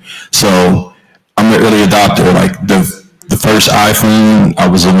adopter. So I'm an early adopter. Like the first iPhone, I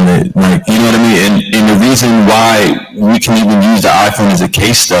was on it, like, you know what I mean? And the reason why we can even use the iPhone as a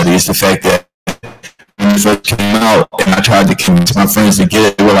case study is the fact that when it first came out and I tried to convince my friends to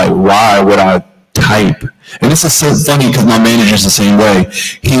get it, they were like, why would I type? And this is so funny because my manager's the same way.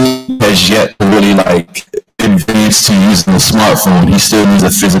 He has yet to really like advance to using a smartphone. He still needs a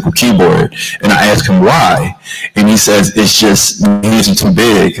physical keyboard. And I ask him why. And he says, it's just, my hands are too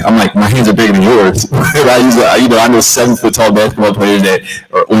big. I'm like, my hands are bigger than yours. I know 7-foot tall basketball players that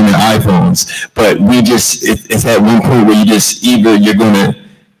are on their iPhones. But it's at one point where either you're going to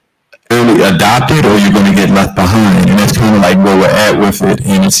early adopt it or you're going to get left behind. And that's kind of like where we're at with it.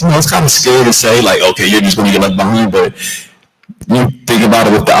 And it's, it's kind of scary to say, like, okay, you're just going to get left behind. But you think about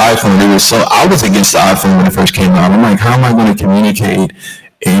it with the iPhone, I was against the iPhone when it first came out. I'm like, how am I going to communicate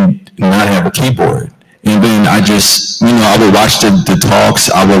and not have a keyboard? And then I just, I would watch the talks.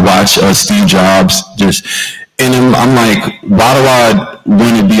 I would watch Steve Jobs and I'm like, why do I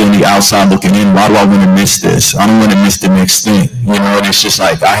want to be on the outside looking in? Why do I want to miss this? I don't want to miss the next thing, and it's just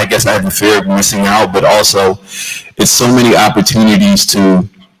like, I guess I have a fear of missing out, but also it's so many opportunities to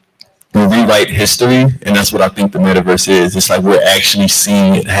rewrite history, and that's what I think the metaverse is. It's like we're actually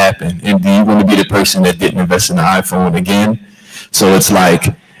seeing it happen. And do you want to be the person that didn't invest in the iPhone again? So it's like,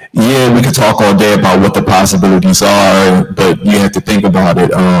 yeah, we could talk all day about what the possibilities are, but you have to think about it.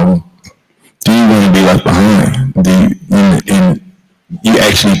 Do you want to be left behind? And you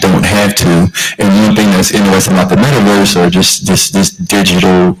actually don't have to. And one thing that's interesting about the metaverse, or just this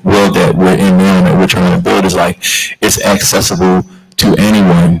digital world that we're in now, that we're trying to build, is like it's accessible to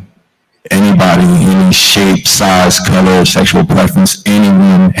anyone, anybody, any shape, size, color, sexual preference.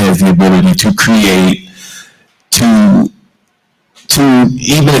 Anyone has the ability to create, to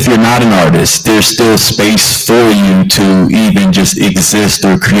even if you're not an artist, there's still space for you to even just exist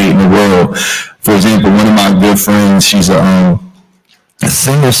or create in the world. For example, one of my good friends, she's a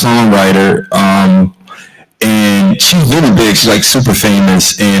singer-songwriter, and she's really big. She's like super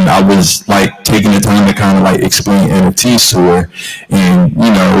famous, and I was like taking the time to kind of like explain NFTs to her, and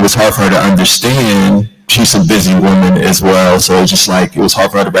you know, it was hard for her to understand. She's a busy woman as well, so it's just like, it was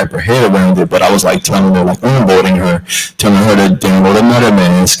hard for her to wrap her head around it, but I was like telling her, like onboarding her, telling her to download a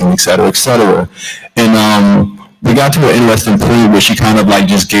MetaMask and et cetera, et cetera. And we got to an interesting point where she kind of like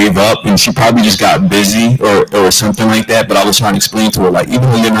just gave up, and she probably just got busy or something like that, but I was trying to explain to her, like, even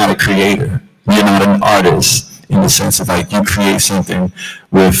though you're not a creator, you're not an artist in the sense of like you create something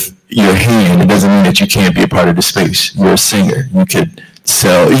with your hand, it doesn't mean that you can't be a part of the space. You're a singer, you could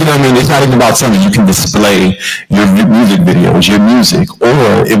sell, you know what I mean? It's not even about selling. You can display your music videos, your music,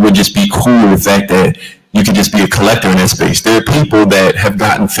 or it would just be cool the fact that you could just be a collector in that space. There are people that have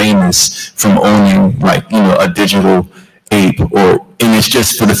gotten famous from owning, like, you know, a digital ape, and it's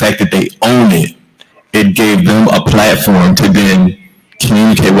just for the fact that they own it. It gave them a platform to then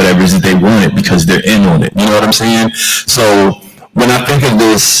communicate whatever it is that they wanted because they're in on it. You know what I'm saying? So when I think of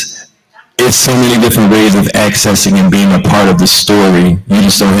this, it's so many different ways of accessing and being a part of the story. You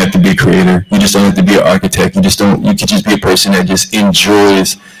just don't have to be a creator. You just don't have to be an architect. You could just be a person that just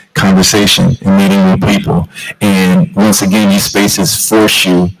enjoys conversation and meeting new people. And once again, these spaces force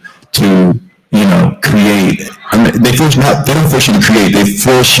you to, you know, create. I mean, they don't force you to create, they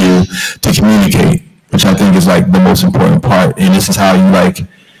force you to communicate, which I think is like the most important part. And this is how you like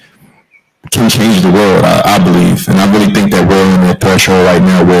can change the world, I believe. And I really think that we're on that threshold right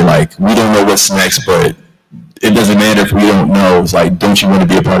now where like we don't know what's next, but it doesn't matter if we don't know. It's like, don't you want to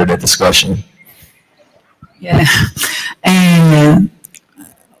be a part of that discussion? Yeah, and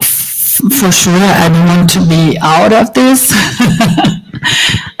for sure, I don't want to be out of this.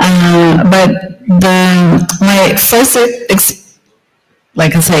 But my first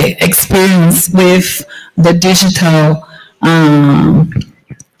experience with the digital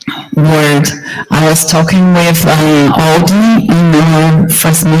word, I was talking with Aldi in our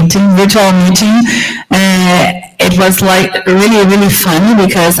first virtual meeting. It was like really, really funny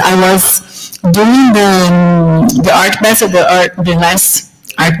because I was doing the art basel, the last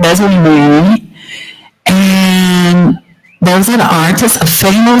art basel in Miami, and there was an artist, a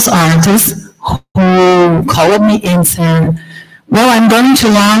famous artist, who called me and said, well, I'm going to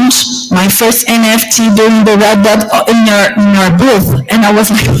launch my first NFT during the Red Dot in your booth. And I was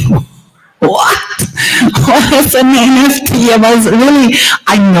like, what? What is an NFT?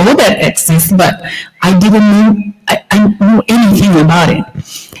 I know that exists, but I didn't know anything about it.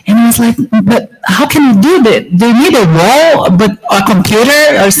 And I was like, but how can you do that? Do you need a wall, but a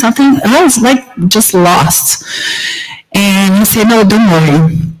computer or something? I was like just lost. And he said, no, don't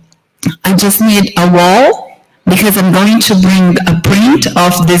worry. I just need a wall, because I'm going to bring a print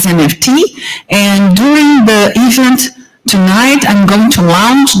of this NFT, and during the event tonight, I'm going to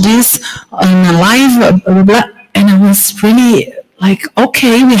launch this on a live, blah, blah, blah. And I was really like,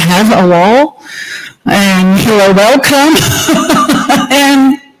 okay, we have a wall, and you are welcome,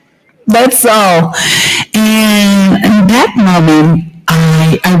 and that's all. And in that moment,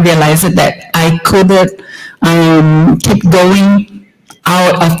 I realized that I couldn't keep going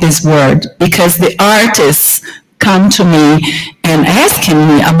out of this world, because the artists come to me and asking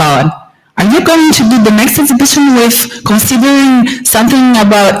me about, are you going to do the next exhibition with considering something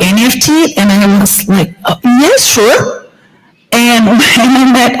about NFT? And I was like, oh, yes, sure. And when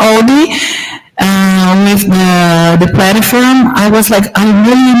I met Aldi with the platform, I was like, I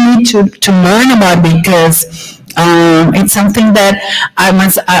really need to learn about it, because it's something that I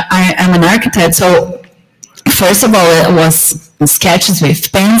am an architect. So first of all, it was sketches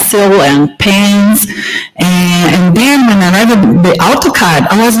with pencil and pens, and then when I read the AutoCAD,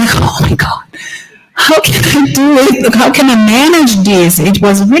 I was like, oh my God, how can I do it? How can I manage this? It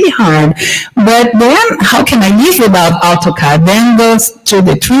was really hard. But then, how can I live without AutoCAD? Then goes to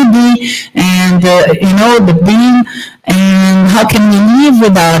the 3D and the BIM, and how can we live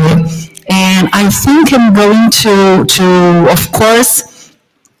without it? And I think I'm going to of course,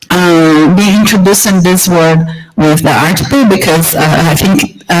 be introducing this word with the art pool, because I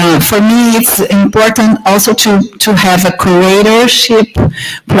think for me it's important also to have a curatorship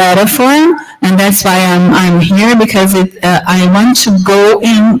platform, and that's why I'm here, because I want to go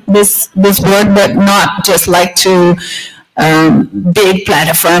in this world, but not just like to big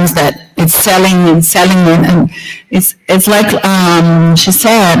platforms that it's selling and selling, and it's like she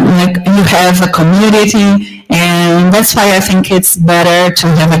said, like you have a community, and that's why I think it's better to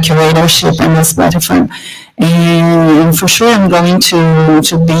have a curatorship on this platform. And for sure, I'm going to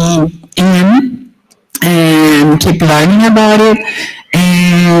be in and keep learning about it.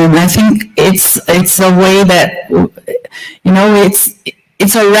 And I think it's a way that, you know,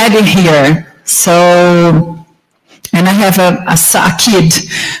 it's already here. So. And I have a kid,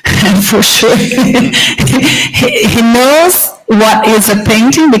 and for sure he knows what is a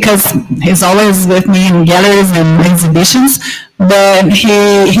painting because he's always with me in galleries and exhibitions, but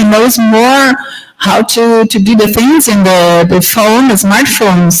he knows more how to do the things in the phone, the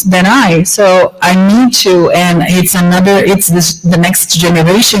smartphones than I. So I need to, and it's the next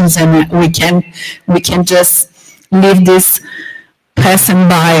generations, and we can just leave this passing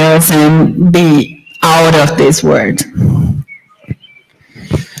by us and be out of this world.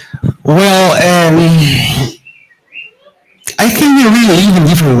 Well, I think we really live in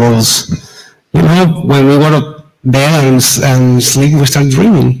different worlds. You know, when we go to bed and sleep, we start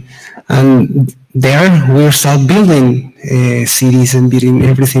dreaming, and there we start building cities and building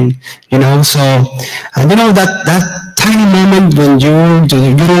everything. You know, so and you know that tiny moment when you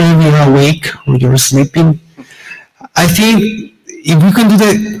don't know you're awake or you're sleeping. I think. If we can do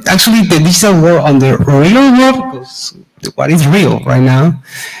that, actually the digital world on the real world, because what is real right now,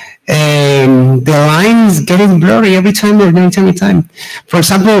 the line is getting blurry every time. For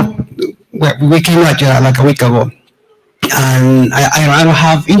example, we came like a week ago, and I don't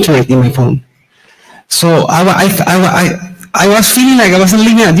have internet in my phone. So I was feeling like I wasn't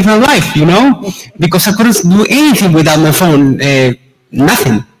living a different life, you know, because I couldn't do anything without my phone,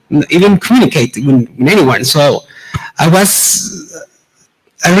 nothing, even communicate with anyone. So I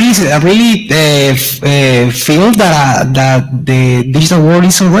really feel that the digital world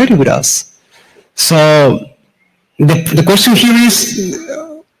is already with us. So the question here is,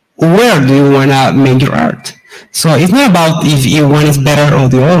 where do you want to make your art? So it's not about if one is better or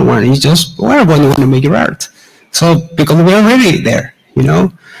the other one. It's just where do you want to make your art? So because we're already there, you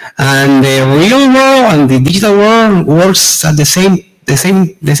know, and the real world and the digital world works at the same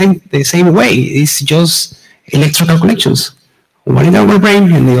way. It's just electrical connections. One in our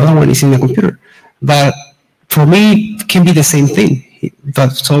brain and the other one is in the computer. But for me, it can be the same thing.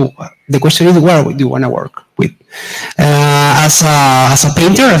 But so the question is, where do you want to work with? As a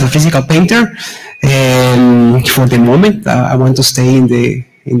painter, as a physical painter, for the moment, I want to stay in the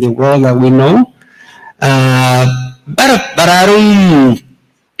world that we know. But I don't.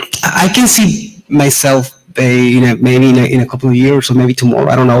 I can see myself maybe in a couple of years or maybe tomorrow.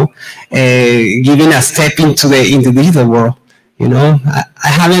 I don't know. Giving a step into the digital world. You know, I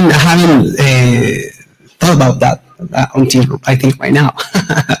haven't thought about that until I think right now.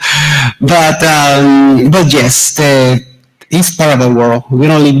 but yes, it's part of the world. We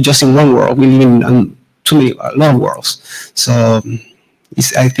don't live just in one world. We live in a lot of worlds. So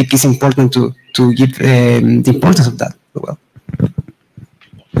I think it's important to give the importance of that as well.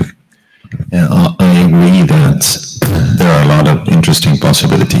 Yeah, I agree that there are a lot of interesting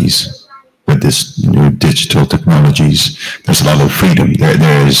possibilities with this new digital technologies. There's a lot of freedom.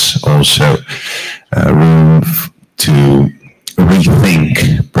 There is also room to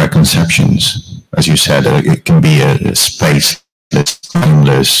rethink preconceptions. As you said, it can be a spaceless,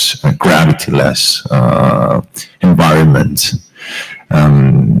 timeless, gravity-less environment,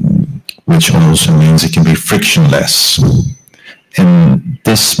 which also means it can be frictionless. And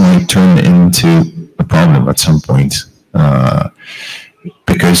this might turn into a problem at some point.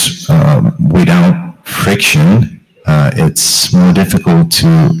 Because without friction, it's more difficult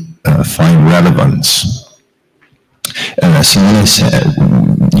to find relevance. Simone said,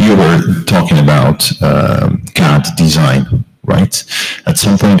 you were talking about CAD design, right? At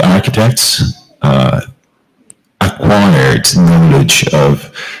some point, architects acquired knowledge of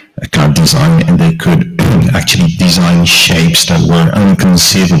CAD design, and they could actually design shapes that were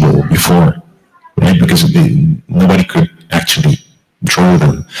inconceivable before, right? Because nobody could actually draw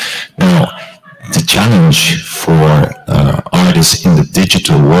them. Now, the challenge for artists in the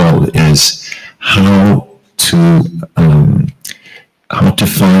digital world is how to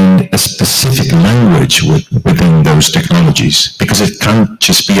find a specific language within those technologies, because it can't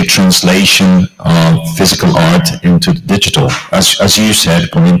just be a translation of physical art into the digital. As you said,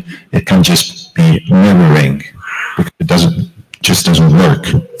 Pauline, it can just be mirroring. It doesn't work.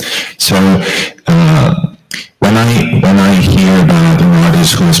 So when I hear about an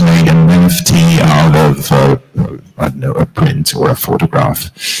artist who has made an NFT out of I don't know, a print or a photograph,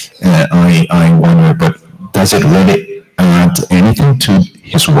 I wonder, but does it really add anything to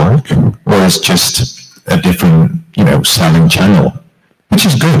his work, or is just a different, selling channel, which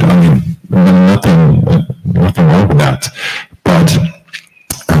is good. I mean, nothing wrong with that. But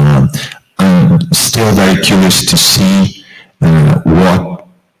I'm still very curious to see what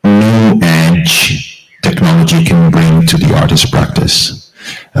new edge technology can bring to the artist practice.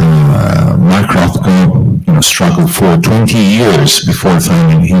 Mark Rothko, struggled for 20 years before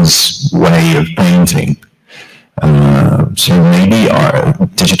finding his way of painting. So maybe our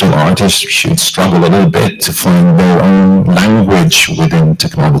digital artists should struggle a little bit to find their own language within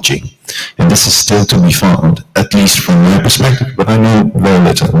technology. And this is still to be found, at least from my perspective, but I know very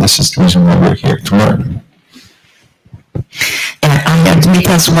little. This is the reason why we're here, to learn. I admit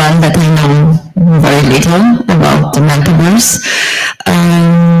as well that I know very little about the metaverse.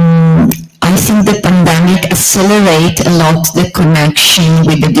 I think the pandemic accelerated a lot the connection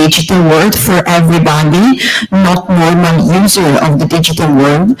with the digital world for everybody, not normal user of the digital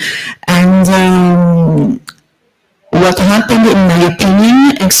world. And what happened, in my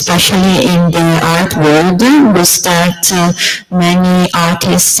opinion, especially in the art world, was that many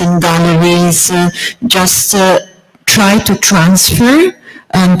artists and galleries just try to transfer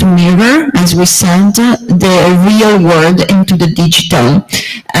and to mirror, as we said, the real world into the digital.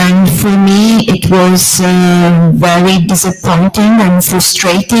 And for me, it was very disappointing and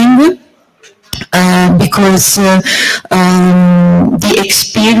frustrating because the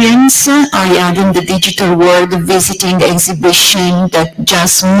experience I had in the digital world visiting exhibition that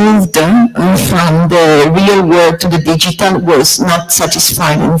just moved from the real world to the digital was not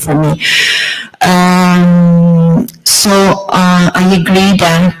satisfying for me. So I agree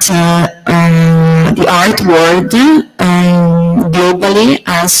that the art world globally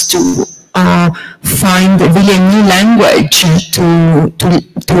has to find really a new language to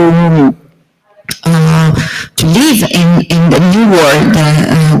live in the new world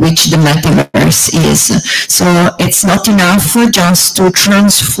which the metaverse is. So it's not enough just to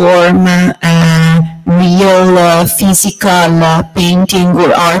transform real physical painting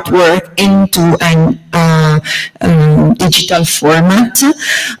or artwork into an digital format,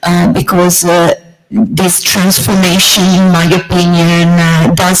 because this transformation, in my opinion,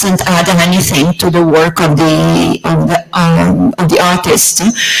 doesn't add anything to the work of the artist,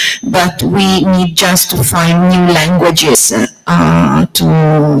 but we need just to find new languages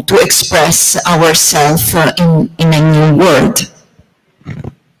to express ourselves in a new world.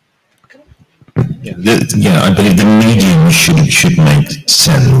 Yeah, I believe the medium should make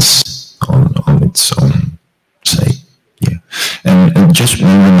sense on its own sake. Yeah, and just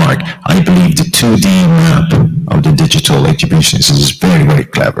one remark. I believe the 2D map of the digital exhibitions is very, very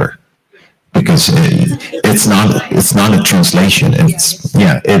clever, because it's not a translation. It's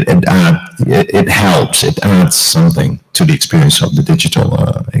it helps. It adds something to the experience of the digital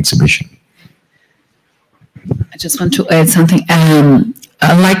exhibition. I just want to add something.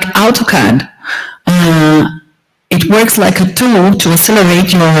 Like AutoCAD, it works like a tool to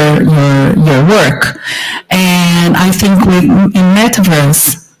accelerate your work. And I think in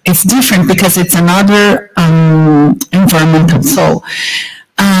Metaverse, it's different because it's another environmental. So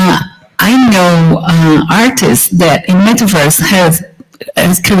I know artists that in Metaverse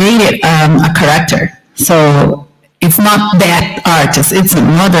has created a character. So it's not that artist, it's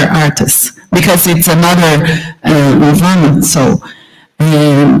another artist, because it's another environment. So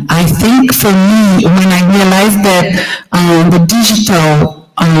I think for me, when I realized that the digital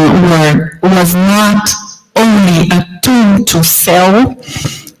world was not only a tool to sell,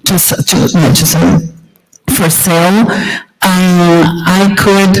 for sale, I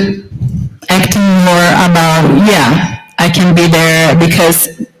could act more about, I can be there because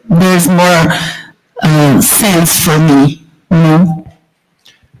there's more sense for me,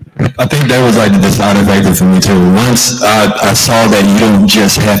 I think that was like the deciding factor for me too. Once I saw that you don't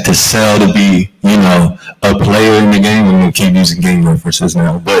just have to sell to be, a player in the game. I'm going to keep using game references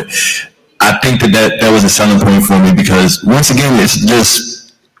now, but I think that was a selling point for me, because once again, it's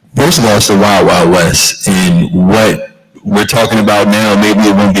just, first of all, it's the Wild Wild West, and what we're talking about now, maybe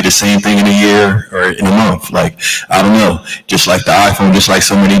it won't be the same thing in a year or in a month. Like, I don't know, just like the iPhone, just like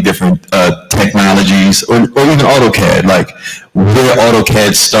so many different technologies, or even AutoCAD, like where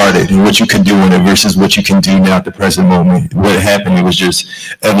AutoCAD started and what you could do in it versus what you can do now at the present moment. What happened, it was just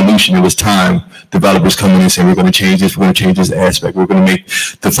evolution, it was time. Developers coming in and saying, we're going to change this, we're going to change this aspect, we're going to make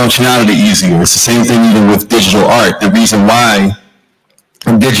the functionality easier. It's the same thing even with digital art. The reason why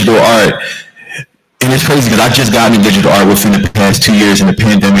digital art, and it's crazy because I just got into digital art within the past 2 years, and the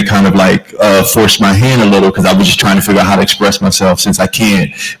pandemic kind of like forced my hand a little, because I was just trying to figure out how to express myself, since I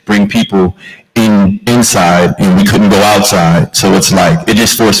can't bring people inside and we couldn't go outside. So it's like, it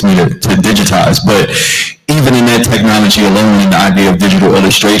just forced me to digitize. But even in that technology alone, in the idea of digital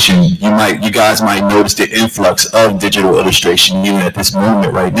illustration, you guys might notice the influx of digital illustration even at this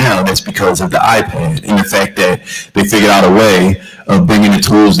moment right now. That's because of the iPad and the fact that they figured out a way of bringing the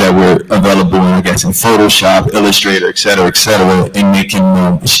tools that were available, I guess, in Photoshop, Illustrator, et cetera, and making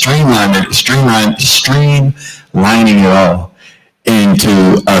streamlining it all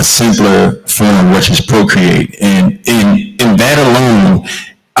into a simpler form, which is Procreate. And in that alone,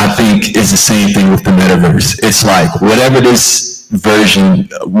 I think is the same thing with the metaverse. It's like whatever this version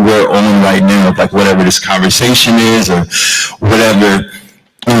we're on right now, like whatever this conversation is or whatever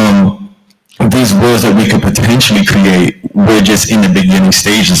these worlds that we could potentially create, we're just in the beginning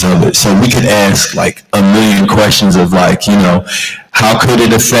stages of it. So we could ask like a million questions of like, you know, how could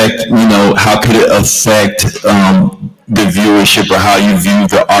it affect, the viewership or how you view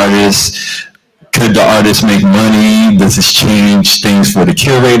the artist? Could the artist make money? Does this change things for the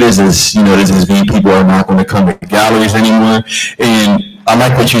curators? Does this mean people are not going to come to galleries anymore? And I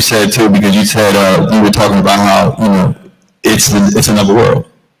like what you said too, because you said you were talking about how, you know, it's another world.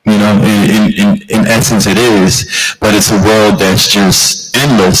 You know, in essence it is, but it's a world that's just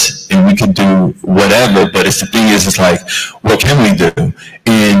endless and we could do whatever. But the thing is, it's like, what can we do?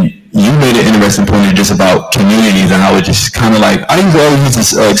 And you made an interesting point just about communities and how it just kind of like, I always use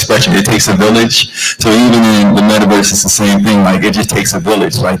this expression, it takes a village. So even in the metaverse, it's the same thing, like it just takes a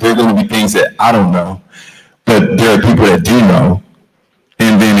village. Like there are going to be things that I don't know, but there are people that do know.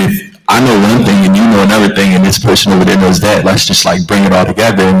 And then if I know one thing and you know another thing and this person over there knows that, let's just like bring it all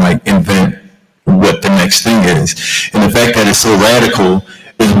together and like invent what the next thing is. And the fact that it's so radical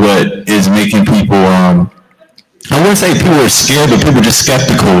is what is making people, I wouldn't say people are scared, but people are just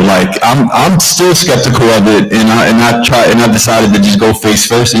skeptical. Like I'm still skeptical of it, and I decided to just go face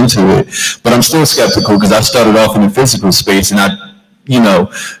first into it. But I'm still skeptical because I started off in a physical space and I, you know,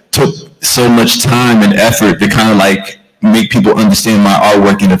 took so much time and effort to kind of like make people understand my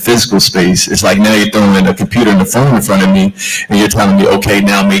artwork in a physical space. It's like now you're throwing a computer and a phone in front of me and you're telling me, okay,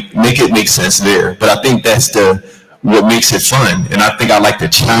 now make it make sense there. But I think that's what makes it fun. And I think I like the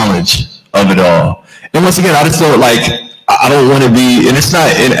challenge of it all. And once again, I just don't like, I don't want to be, and it's not,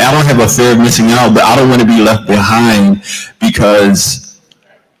 and I don't have a fear of missing out, but I don't want to be left behind because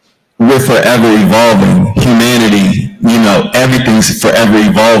we're forever evolving. Humanity, you know, everything's forever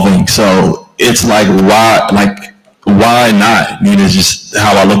evolving. So it's like, why not? I mean, it's just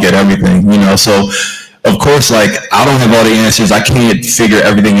how I look at everything, you know. So of course, like I don't have all the answers. I can't figure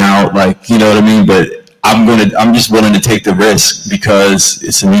everything out, like, you know what I mean? But I'm just willing to take the risk because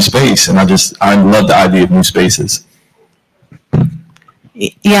it's a new space, and I love the idea of new spaces.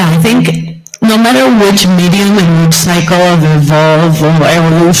 Yeah, I think no matter which medium and which cycle of evolve or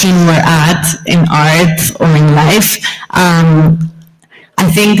evolution we're at in art or in life, I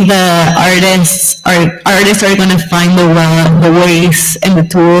think the artists are going to find the ways and the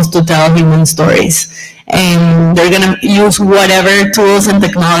tools to tell human stories. And they're going to use whatever tools and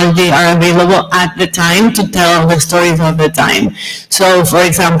technology are available at the time to tell the stories of the time. So, for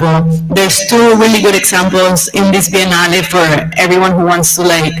example, there's two really good examples in this Biennale for everyone who wants to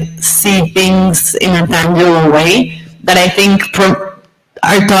like see things in a tangible way that I think are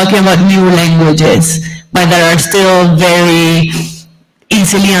talking about new languages, but that are still very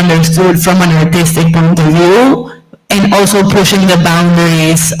easily understood from an artistic point of view, and also pushing the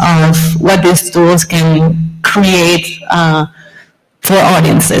boundaries of what these tools can create for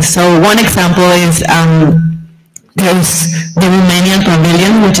audiences. So one example is there's the Romanian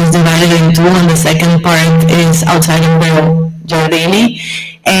Pavilion, which is divided in two, and the second part is outside of the Giubilei.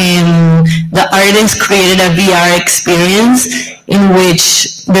 And the artist created a VR experience in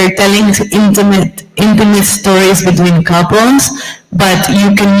which they're telling intimate stories between couples, but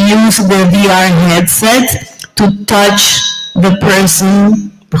you can use the VR headset to touch the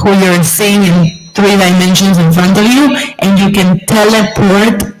person who you're seeing in 3 dimensions in front of you, and you can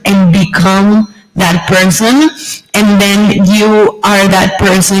teleport and become that person, and then you are that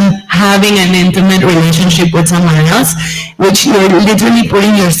person having an intimate relationship with someone else, which you're literally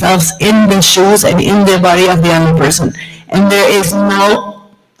putting yourselves in the shoes and in the body of the other person. And there is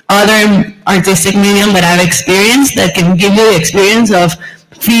no other artistic medium that I've experienced that can give you the experience of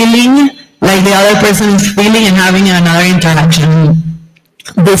feeling like the other person is feeling and having another interaction.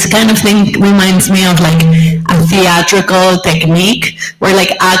 This kind of thing reminds me of like a theatrical technique where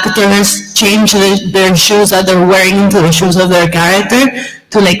like actors change their shoes that they're wearing into the shoes of their character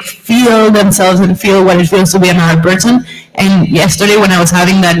to like feel themselves and feel what it feels to be another person. And yesterday when I was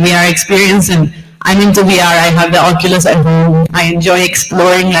having that VR experience, and I'm into VR, I have the Oculus at home, I enjoy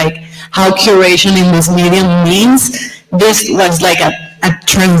exploring like how curation in this medium means, this was like a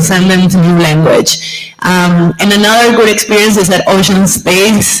transcendent new language. And another good experience is at Ocean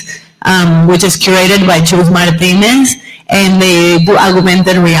Space, which is curated by Chus Martinez, and they do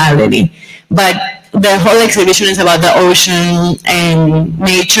augmented reality. But the whole exhibition is about the ocean and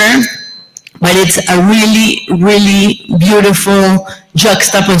nature, but it's a really, really beautiful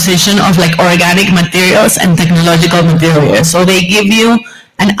juxtaposition of like organic materials and technological materials. So they give you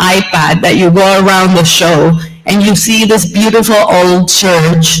an iPad that you go around the show and you see this beautiful old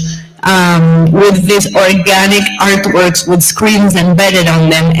church with these organic artworks with screens embedded on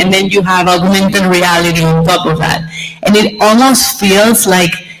them, and then you have augmented reality on top of that. And it almost feels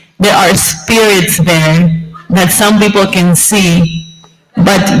like there are spirits there that some people can see,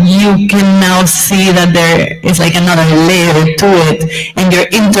 but you can now see that there is like another layer to it, and you're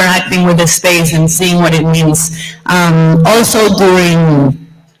interacting with the space and seeing what it means. Also during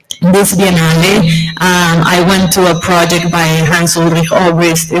this Biennale, I went to a project by Hans Ulrich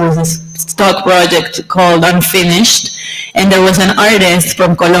Obrist. It was a stock project called Unfinished, and there was an artist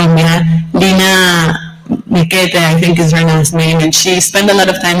from Colombia, Lina Miquete, I think is her last name, and she spent a lot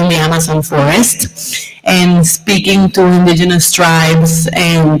of time in the Amazon forest and speaking to indigenous tribes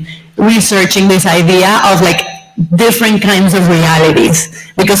and researching this idea of like different kinds of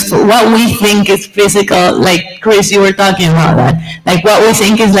realities. Because what we think is physical, like Chris, you were talking about that, like what we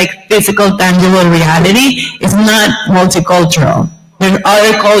think is like physical, tangible reality is not multicultural. There are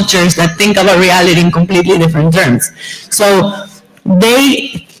other cultures that think about reality in completely different terms. So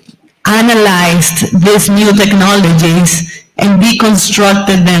they analyzed these new technologies and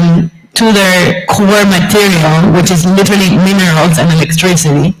deconstructed them to their core material, which is literally minerals and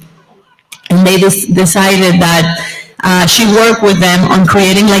electricity. And they decided that she worked with them on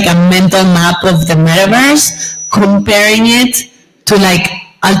creating like a mental map of the metaverse, comparing it to like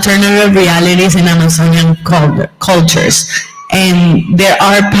alternative realities in Amazonian cultures. And there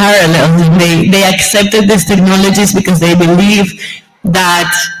are parallels. They accepted these technologies because they believe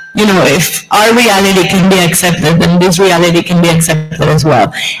that, you know, if our reality can be accepted, then this reality can be accepted as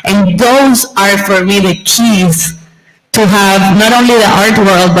well. And those are, for me, the keys to have not only the art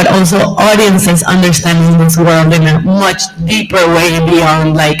world, but also audiences understanding this world in a much deeper way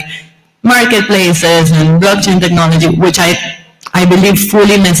beyond like marketplaces and blockchain technology, which I believe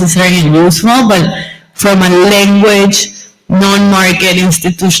fully necessary and useful, but from a language, non-market,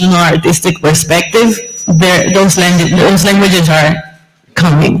 institutional, artistic perspective, those languages are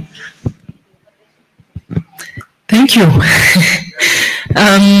coming. Thank you.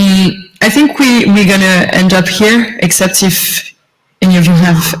 I think we're going to end up here, except if any of you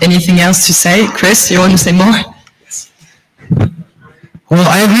have anything else to say. Chris, you want to say more? Well,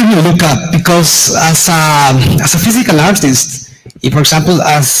 I agree with Luca, because as a physical artist, if, for example,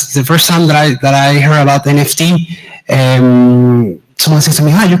 as the first time that I heard about NFT, someone said to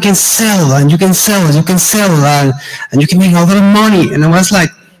me, you can sell, and you can sell, and you can sell, and you can make a lot of money. And I was like,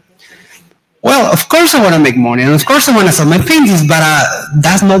 well, of course I want to make money, and of course I want to sell my paintings, but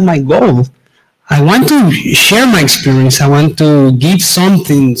that's not my goal. I want to share my experience. I want to give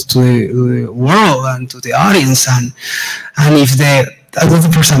something to the world and to the audience. And if that was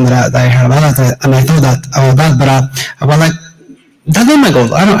the first time that I heard about that, and I thought about that, but I was like, that's not my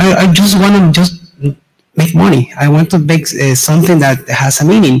goal. I just want to make money. I want to make something that has a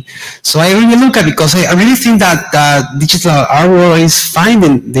meaning. So I really look at it, because I really think that digital art world is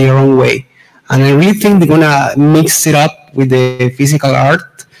finding their own way. And I really think they're going to mix it up with the physical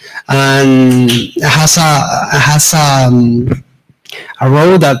art, and has a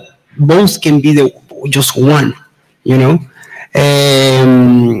role that both can be just one, you know.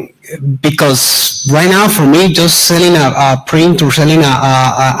 Because right now, for me, just selling a print or selling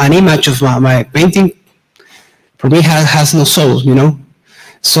an image of my painting, for me, has no soul, you know.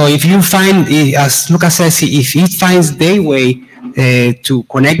 So if you find, as Luca says, if it finds their way to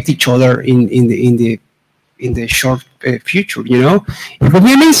connect each other in the short future, you know, it will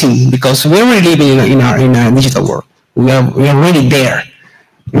be amazing, because we're already living in a digital world. We are already there.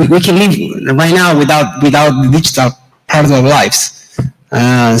 We can live right now without the digital part of our lives.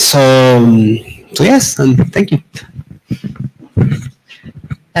 So yes, and thank you.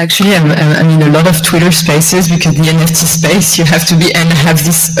 Actually, I'm in a lot of Twitter spaces, because the NFT space, you have to be, and have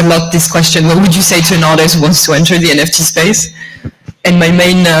this question, what would you say to an artist who wants to enter the NFT space? And my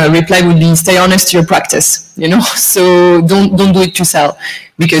main reply would be, stay honest to your practice, you know? So don't do it to sell,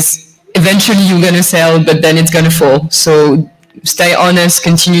 because eventually you're going to sell, but then it's going to fall. So stay honest,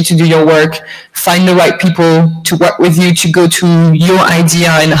 continue to do your work, find the right people to work with you, to go to your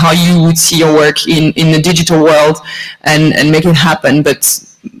idea and how you would see your work in the digital world, and make it happen. But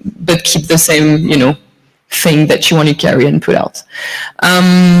but keep the same, you know, thing that you want to carry and put out.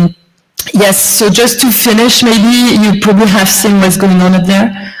 Yes, so just to finish, maybe you probably have seen what's going on up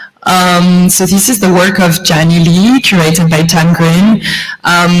there. So this is the work of Gianni Lee, curated by Gryn.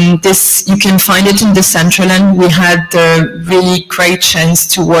 This, you can find it in the Central End. We had the really great chance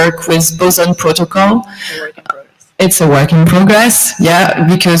to work with Boson Protocol. It's a work in progress, yeah,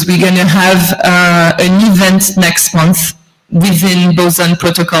 because we're going to have an event next month within Boson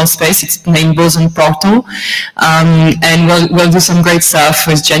Protocol space. It's named Boson Portal, and we'll do some great stuff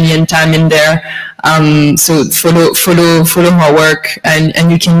with Gianni and Tam in there. So follow our work,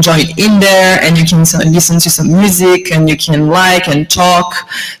 and you can join in there, and you can listen to some music, and you can like and talk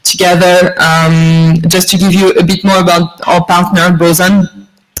together. Just to give you a bit more about our partner, Boson.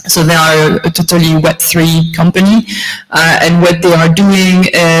 So they are a totally Web3 company, and what they are doing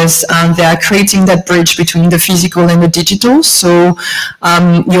is they are creating that bridge between the physical and the digital. So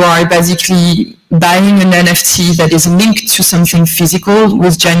you are basically buying an NFT that is linked to something physical.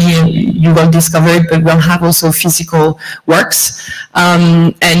 With Gianni, you will discover it, but we'll have also physical works.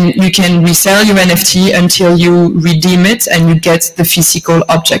 And you can resell your NFT until you redeem it and you get the physical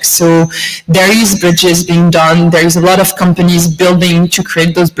objects. So there is bridges being done. There is a lot of companies building to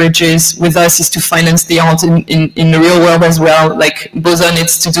create those bridges. With us is to finance the art in the real world as well. Like Boson,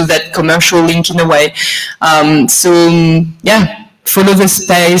 it's to do that commercial link in a way. Yeah. Follow the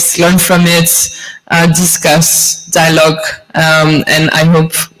space, learn from it, discuss, dialogue, and I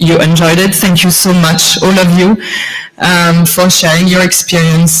hope you enjoyed it. Thank you so much, all of you, for sharing your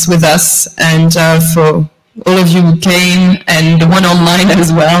experience with us, and for all of you who came, and the one online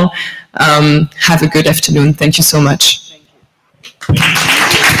as well. Have a good afternoon. Thank you so much. Thank you.